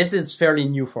stuff. So this is fairly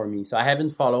new for me. So I haven't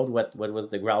followed what was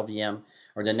the GraalVM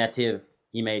or the native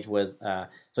image was.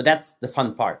 So that's the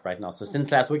fun part right now. So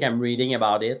since last week I'm reading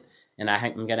about it, and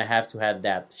I'm gonna have to add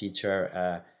that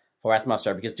feature for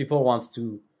Atmosphere because people wants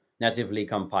to natively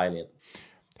compile it.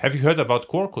 Have you heard about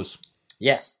Quarkus?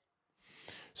 Yes.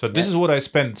 So this is what I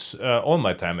spent all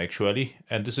my time actually,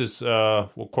 and this is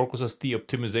what Quarkus has the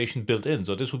optimization built in.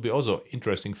 So this would be also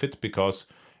interesting fit because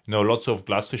lots of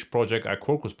Glassfish project are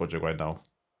Quarkus project right now.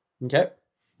 Okay.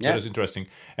 Yeah, that's interesting.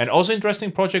 And also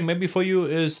interesting project maybe for you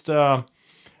is the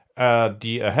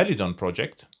Helidon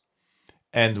project,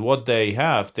 and what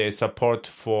they support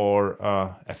for.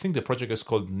 I think the project is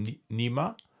called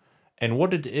Nima, and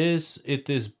what it is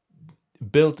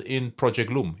built in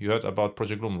Project Loom. You heard about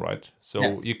Project Loom, right? So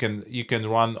yes. you can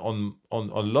run on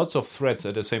lots of threads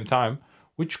at the same time,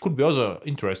 which could be also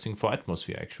interesting for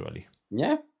Atmosphere actually.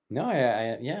 Yeah. No.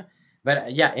 Yeah. But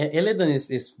Helidon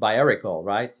is by Oracle,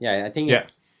 right? Yeah. I think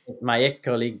it's my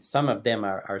ex-colleague. Some of them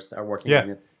are working on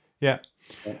it. Yeah.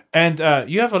 And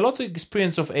you have a lot of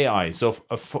experience of AI. So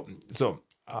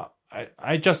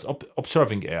I just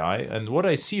observing AI, and what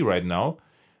I see right now.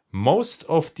 Most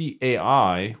of the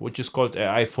AI, which is called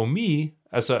AI for me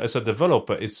as a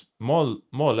developer, is more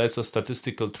or less a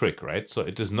statistical trick, right? So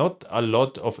it is not a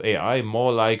lot of AI,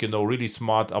 more like really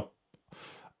smart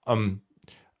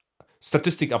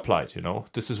statistic applied.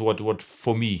 This is what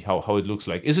for me how it looks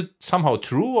like. Is it somehow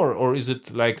true or is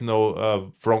it like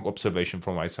wrong observation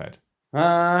from my side?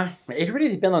 It really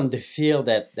depends on the field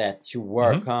that you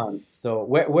work on. So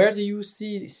where do you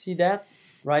see that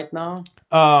right now?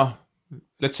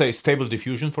 Let's say stable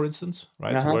diffusion, for instance,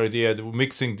 right? Where they're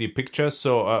mixing the pictures.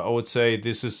 So I would say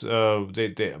this is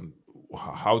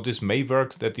how this may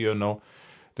work. That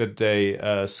that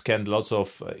they scanned lots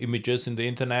of images in the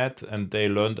internet, and they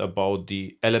learned about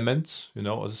the elements,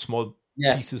 the small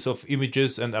pieces of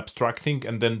images and abstracting,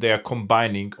 and then they are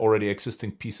combining already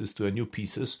existing pieces to a new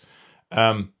pieces.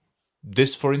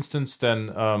 This, for instance, then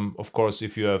of course,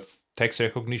 if you have text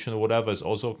recognition or whatever, is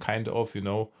also kind of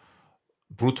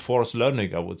brute force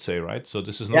learning, I would say, right? So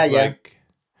this is not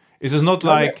It is not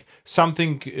like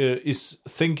something is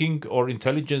thinking, or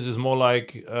intelligence is more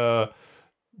like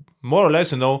more or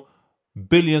less,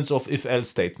 billions of if-else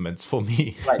statements for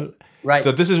me. Right.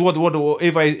 So this is what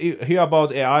if I hear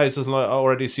about AI, it's just like I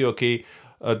already see, okay,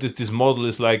 this model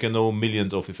is like,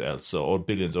 millions of if-else or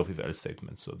billions of if-else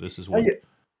statements. So this is what.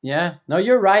 Yeah, no,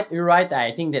 you're right. You're right.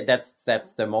 I think that's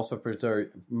the most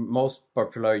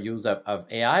popular use of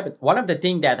AI. But one of the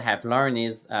things that I have learned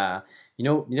is,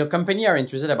 companies are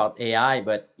interested about AI,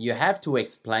 but you have to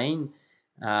explain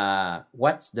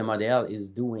what the model is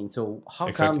doing. So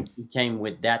how come you came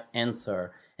with that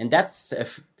answer? And that's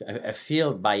a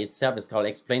field by itself. It's called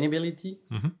explainability,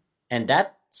 and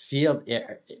that field,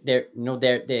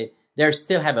 there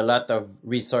still have a lot of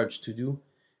research to do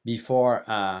before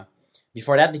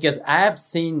that, because I have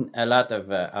seen a lot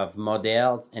of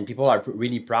models, and people are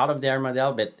really proud of their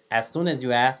model. But as soon as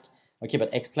you ask, okay,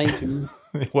 but explain to me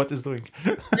what is doing.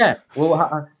 Yeah.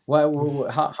 Well,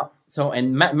 so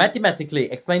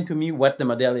mathematically explain to me what the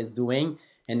model is doing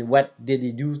and what did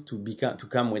he do to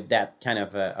come with that kind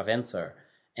of answer.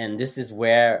 And this is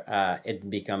where it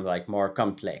becomes like more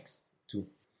complex too.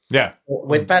 Yeah.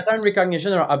 With pattern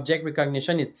recognition or object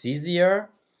recognition, it's easier,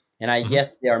 and I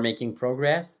guess they are making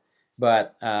progress.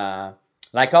 But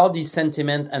like all these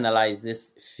sentiment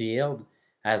analysis field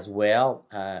as well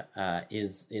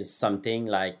is something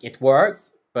like it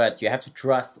works, but you have to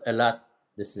trust a lot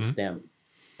the system.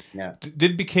 Yeah.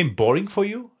 Did it become boring for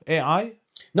you, AI?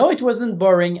 No, it wasn't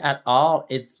boring at all.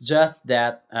 It's just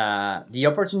that the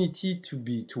opportunity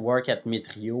to work at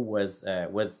Metrio was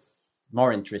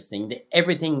more interesting.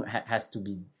 Everything has to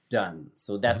be done,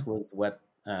 so that was what.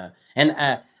 And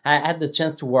I had the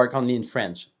chance to work only in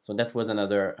French, so that was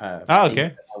another thing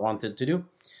that I wanted to do.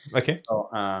 Okay.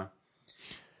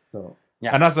 So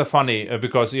yeah. Another funny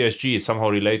because ESG is somehow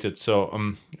related. So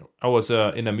I was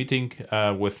in a meeting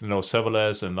with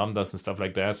serverless and lambdas and stuff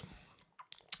like that,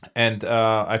 and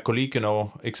a colleague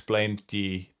explained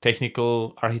the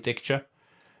technical architecture,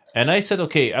 and I said,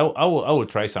 okay, I will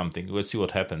try something. We'll see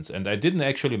what happens. And I didn't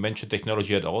actually mention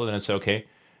technology at all. And I said, okay.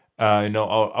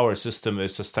 Our system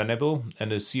is sustainable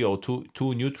and is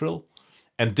CO2 neutral,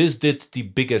 and this did the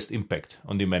biggest impact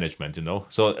on the management.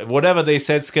 So whatever they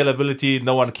said, scalability,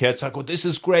 no one cared. It's like, oh, this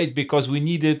is great because we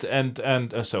need it, and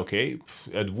I said, okay,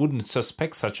 I wouldn't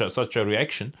suspect such a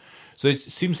reaction. So it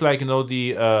seems like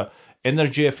the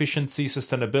energy efficiency,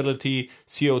 sustainability,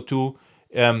 CO2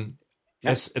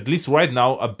 has at least right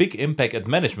now a big impact at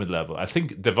management level. I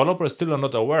think developers still are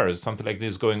not aware something like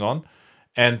this going on.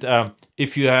 And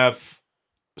if you have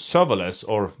serverless,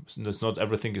 or it's not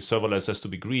everything is serverless has to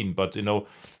be green, but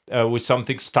with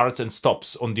something starts and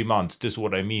stops on demand, this is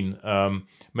what I mean.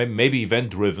 Maybe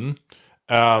event driven,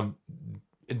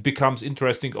 it becomes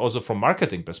interesting also from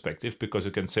marketing perspective, because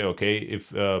you can say, okay,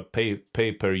 if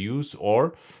pay per use,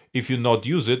 or if you not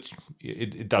use it,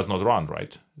 it does not run,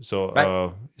 right?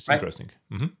 So it's interesting.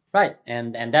 Mm-hmm. Right,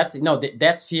 and that's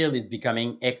that field is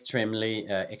becoming extremely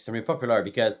popular,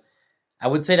 because I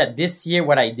would say that this year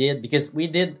what I did, because we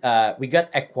got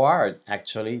acquired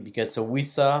actually, because so we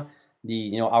saw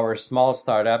our small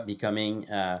startup becoming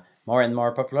more and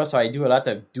more popular. So I do a lot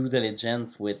of due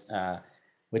diligence with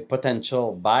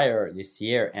potential buyer this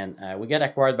year, and we got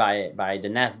acquired by the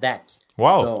Nasdaq.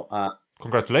 Wow! So,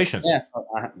 congratulations. Yes,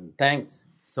 thanks.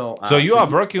 So you are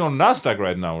working on Nasdaq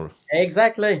right now.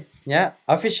 Exactly. Yeah,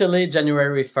 officially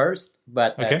January 1st,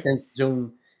 but since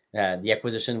June. The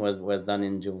acquisition was done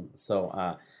in June, so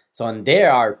and they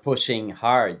are pushing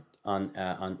hard on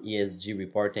ESG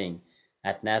reporting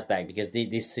at Nasdaq, because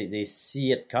they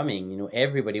see it coming.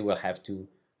 Everybody will have to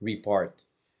report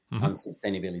on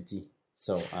sustainability.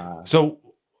 So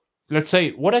let's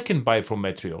say what I can buy from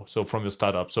Metrio, so from your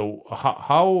startup. So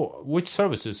which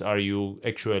services are you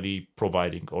actually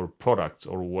providing, or products,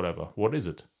 or whatever? What is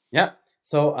it? Yeah.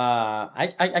 So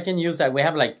I can use that. We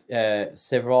have like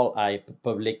several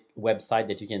public website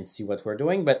that you can see what we're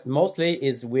doing, but mostly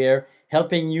is we're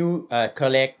helping you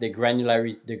collect the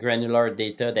granular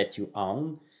data that you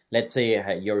own. Let's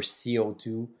say your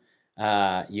CO2,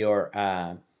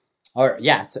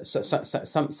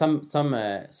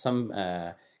 some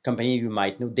company you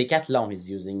might know. Decathlon is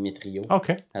using Metrio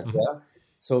as well.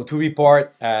 So to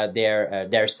report their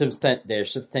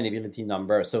sustainability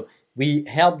number. So we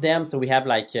help them. So we have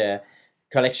like a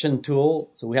collection tool.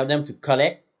 So we help them to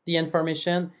collect the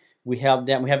information. We help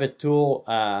them. We have a tool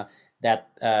that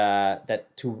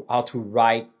to how to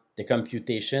write the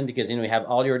computation, because you have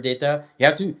all your data. You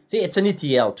have to see it's an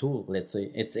ETL tool. Let's say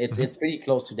it's pretty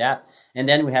close to that. And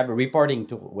then we have a reporting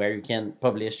tool where you can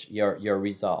publish your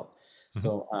result.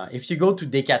 So if you go to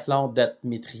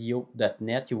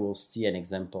decathlon.metrio.net, you will see an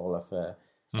example of,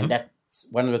 and that's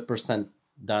 100%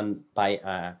 done by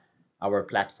our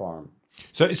platform.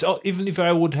 So it's even if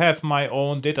I would have my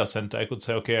own data center, I could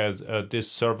say, okay, as this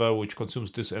server which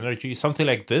consumes this energy, something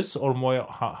like this, or more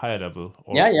higher level.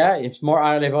 Or... Yeah, it's more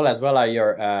higher level as well as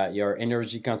your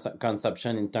energy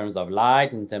consumption in terms of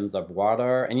light, in terms of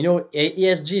water, and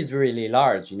ESG is really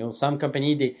large. Some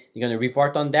company they're going to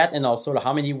report on that, and also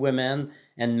how many women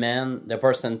and men, the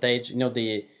percentage,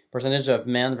 the percentage of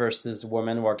men versus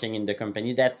women working in the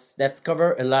company. That's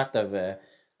cover a lot of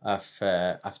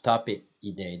topic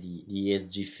in the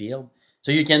ESG field.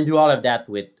 So you can do all of that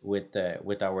with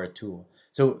our tool.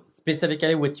 So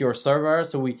specifically with your server,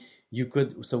 so we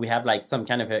have like some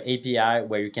kind of an API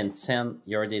where you can send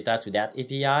your data to that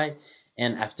API,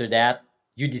 and after that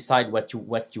you decide what you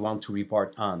want to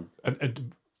report on.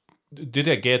 And did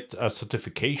I get a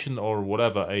certification or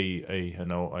whatever?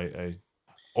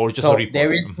 Or just a report?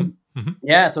 There is.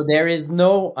 Yeah, so there is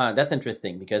no. That's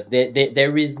interesting because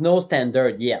there is no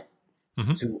standard yet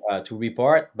to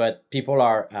report, but people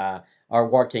are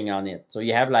working on it. So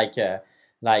you have like how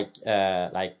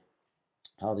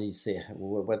do you say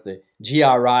what the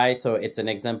GRI? So it's an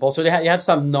example. So you have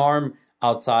some norm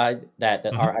outside that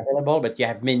are available, but you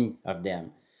have many of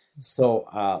them. So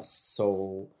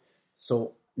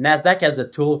Nasdaq has a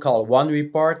tool called One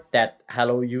Report that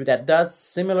does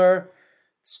similar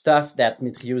stuff that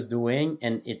Metrio is doing,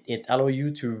 and it allows you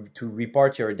to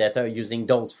report your data using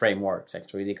those frameworks.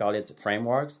 Actually, they call it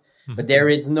frameworks, but there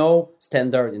is no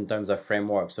standard in terms of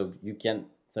framework. So you can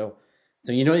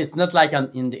it's not like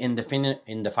in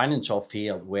the financial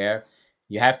field where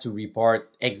you have to report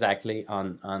exactly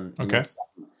on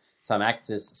some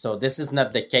axis. So this is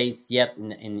not the case yet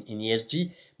in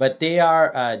ESG, but they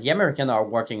are the Americans are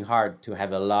working hard to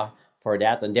have a law for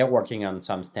that, and they're working on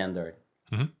some standard.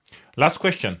 Last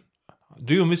question.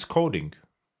 Do you miss coding?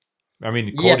 I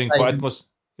mean, coding for Atmos.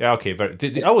 Yeah, okay.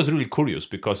 I was really curious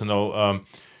because, this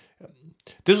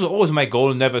was always my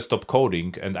goal, never stop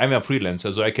coding. And I'm a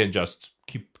freelancer, so I can just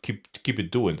keep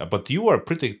it doing. But you are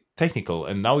pretty technical,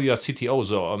 and now you are CTO.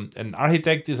 So an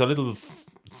architect is a little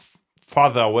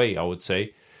farther away, I would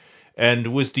say.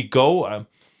 And with the Go,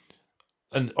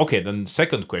 then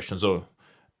second question. So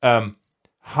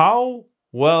how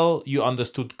well you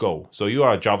understood Go? So you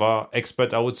are a Java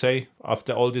expert, I would say,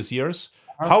 after all these years.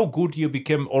 How good you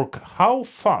became, or how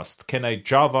fast can a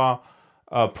Java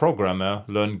programmer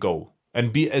learn Go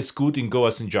and be as good in Go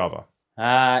as in Java?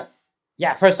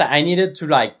 First I needed to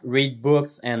read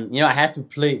books, and I had to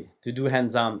play to do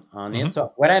hands-on on it.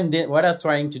 So what I was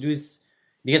trying to do is,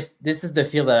 because this is the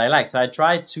field that I like, so I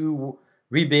tried to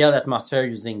rebuild Atmosphere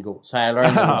using Go. So I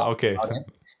learned about it.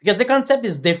 Because the concept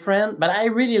is different, but I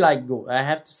really like Go. I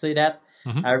have to say that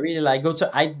I really like Go. So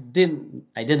I didn't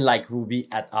like Ruby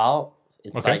at all.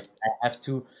 It's like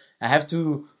I have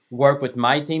to work with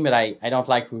my team, but I don't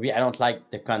like Ruby. I don't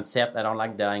like the concept. I don't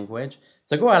like the language.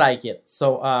 So Go, I like it.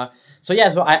 So I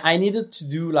needed to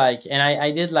do and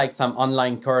I did some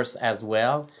online course as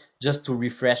well, just to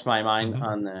refresh my mind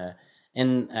on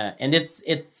and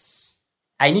it's.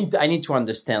 I need to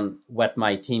understand what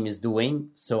my team is doing.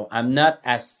 So I'm not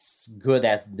as good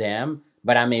as them,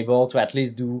 but I'm able to at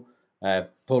least do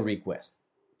pull request.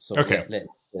 So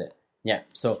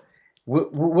So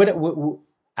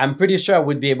I'm pretty sure I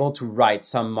would be able to write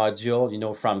some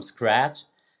module, from scratch.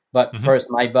 But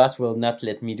first, my boss will not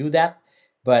let me do that.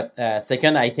 But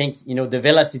second, I think the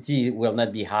velocity will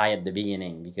not be high at the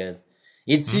beginning, because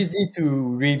it's easy to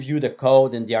review the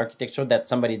code and the architecture that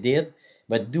somebody did.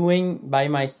 But doing by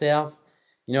myself,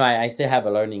 I still have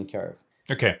a learning curve.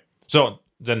 Okay. So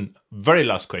then, very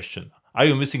last question. Are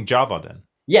you missing Java then?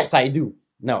 Yes, I do.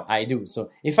 No, I do. So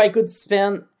if I could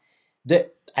spend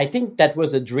I think that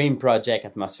was a dream project,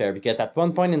 Atmosphere, because at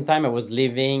one point in time, I was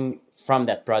living from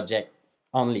that project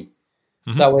only.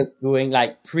 So I was doing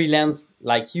freelance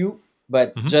like you,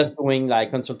 but just doing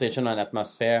consultation on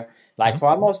Atmosphere, for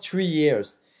almost 3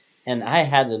 years. And I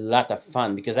had a lot of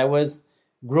fun because I was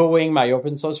growing my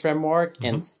open source framework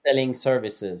and selling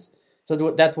services. So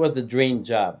that was the dream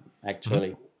job,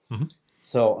 actually.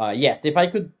 So yes, if I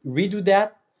could redo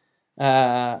that,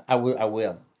 I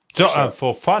will. So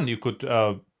for fun, you could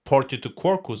port it to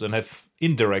Quarkus and have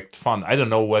indirect fun. I don't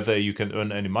know whether you can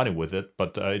earn any money with it,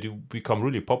 but it will become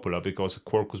really popular because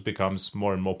Quarkus becomes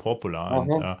more and more popular.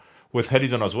 And with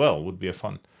Helidon as well would be a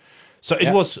fun. So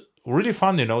it was really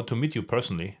fun, to meet you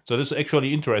personally. So this is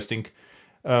actually interesting.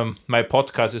 My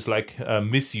podcast is like a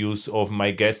misuse of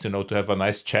my guests, to have a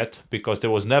nice chat, because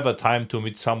there was never time to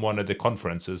meet someone at the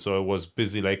conferences. So I was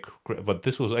busy, but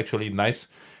this was actually nice.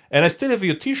 And I still have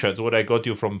your t-shirts, what I got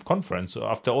you from conference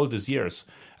after all these years.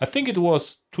 I think it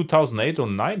was 2008 or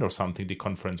 9 or something, the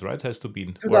conference, right? Has to be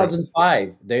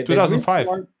 2005. 2005.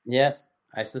 Yes,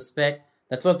 I suspect.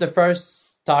 That was the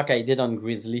first talk I did on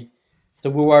Grizzly. So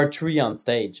we were 3 on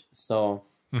stage. So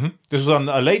this was on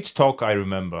a late talk, I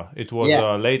remember. It was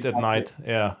late at night.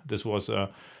 Yeah, this was...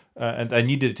 and I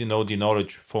needed, the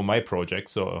knowledge for my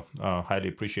project, so highly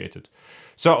appreciated.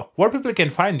 So, where people can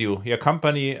find you, your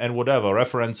company and whatever,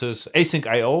 references,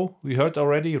 Async.io, we heard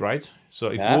already, right?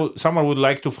 So, if someone would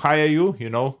like to hire you,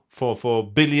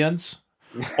 for billions,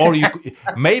 or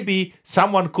maybe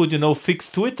someone could, fix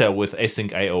Twitter with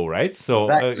Async.io, right? So,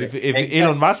 if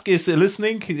Elon Musk is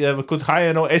listening, could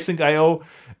hire, Async.io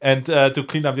and to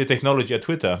clean up the technology at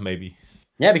Twitter, maybe.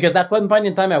 Yeah, because at one point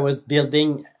in time I was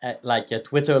building a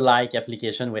Twitter-like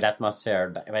application with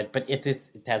Atmosphere, but it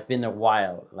has been a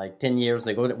while, like 10 years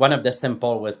ago. One of the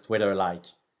simple was Twitter-like.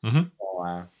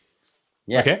 So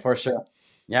yes, for sure.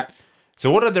 Yeah.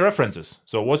 So what are the references?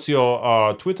 So what's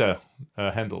your Twitter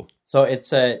handle? So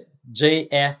it's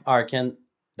JF Arkin.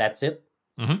 That's it.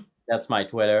 That's my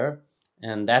Twitter,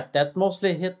 and that's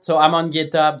mostly it. So I'm on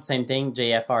GitHub, same thing,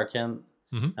 JF Arkin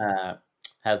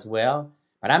as well.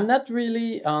 But I'm not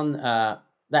really on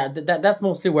that's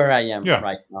mostly where I am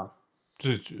right now.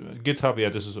 GitHub,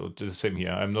 this is the same here.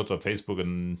 I'm not on Facebook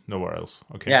and nowhere else.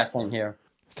 Okay. Yeah, same here.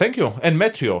 Thank you. And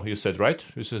Meteo, you said, right?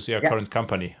 This is your current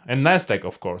company. And NASDAQ,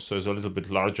 of course, so it's a little bit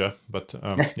larger, but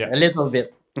a little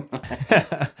bit.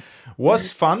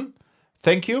 Was fun.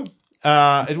 Thank you.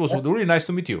 It was really nice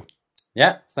to meet you.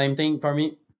 Yeah, same thing for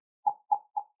me.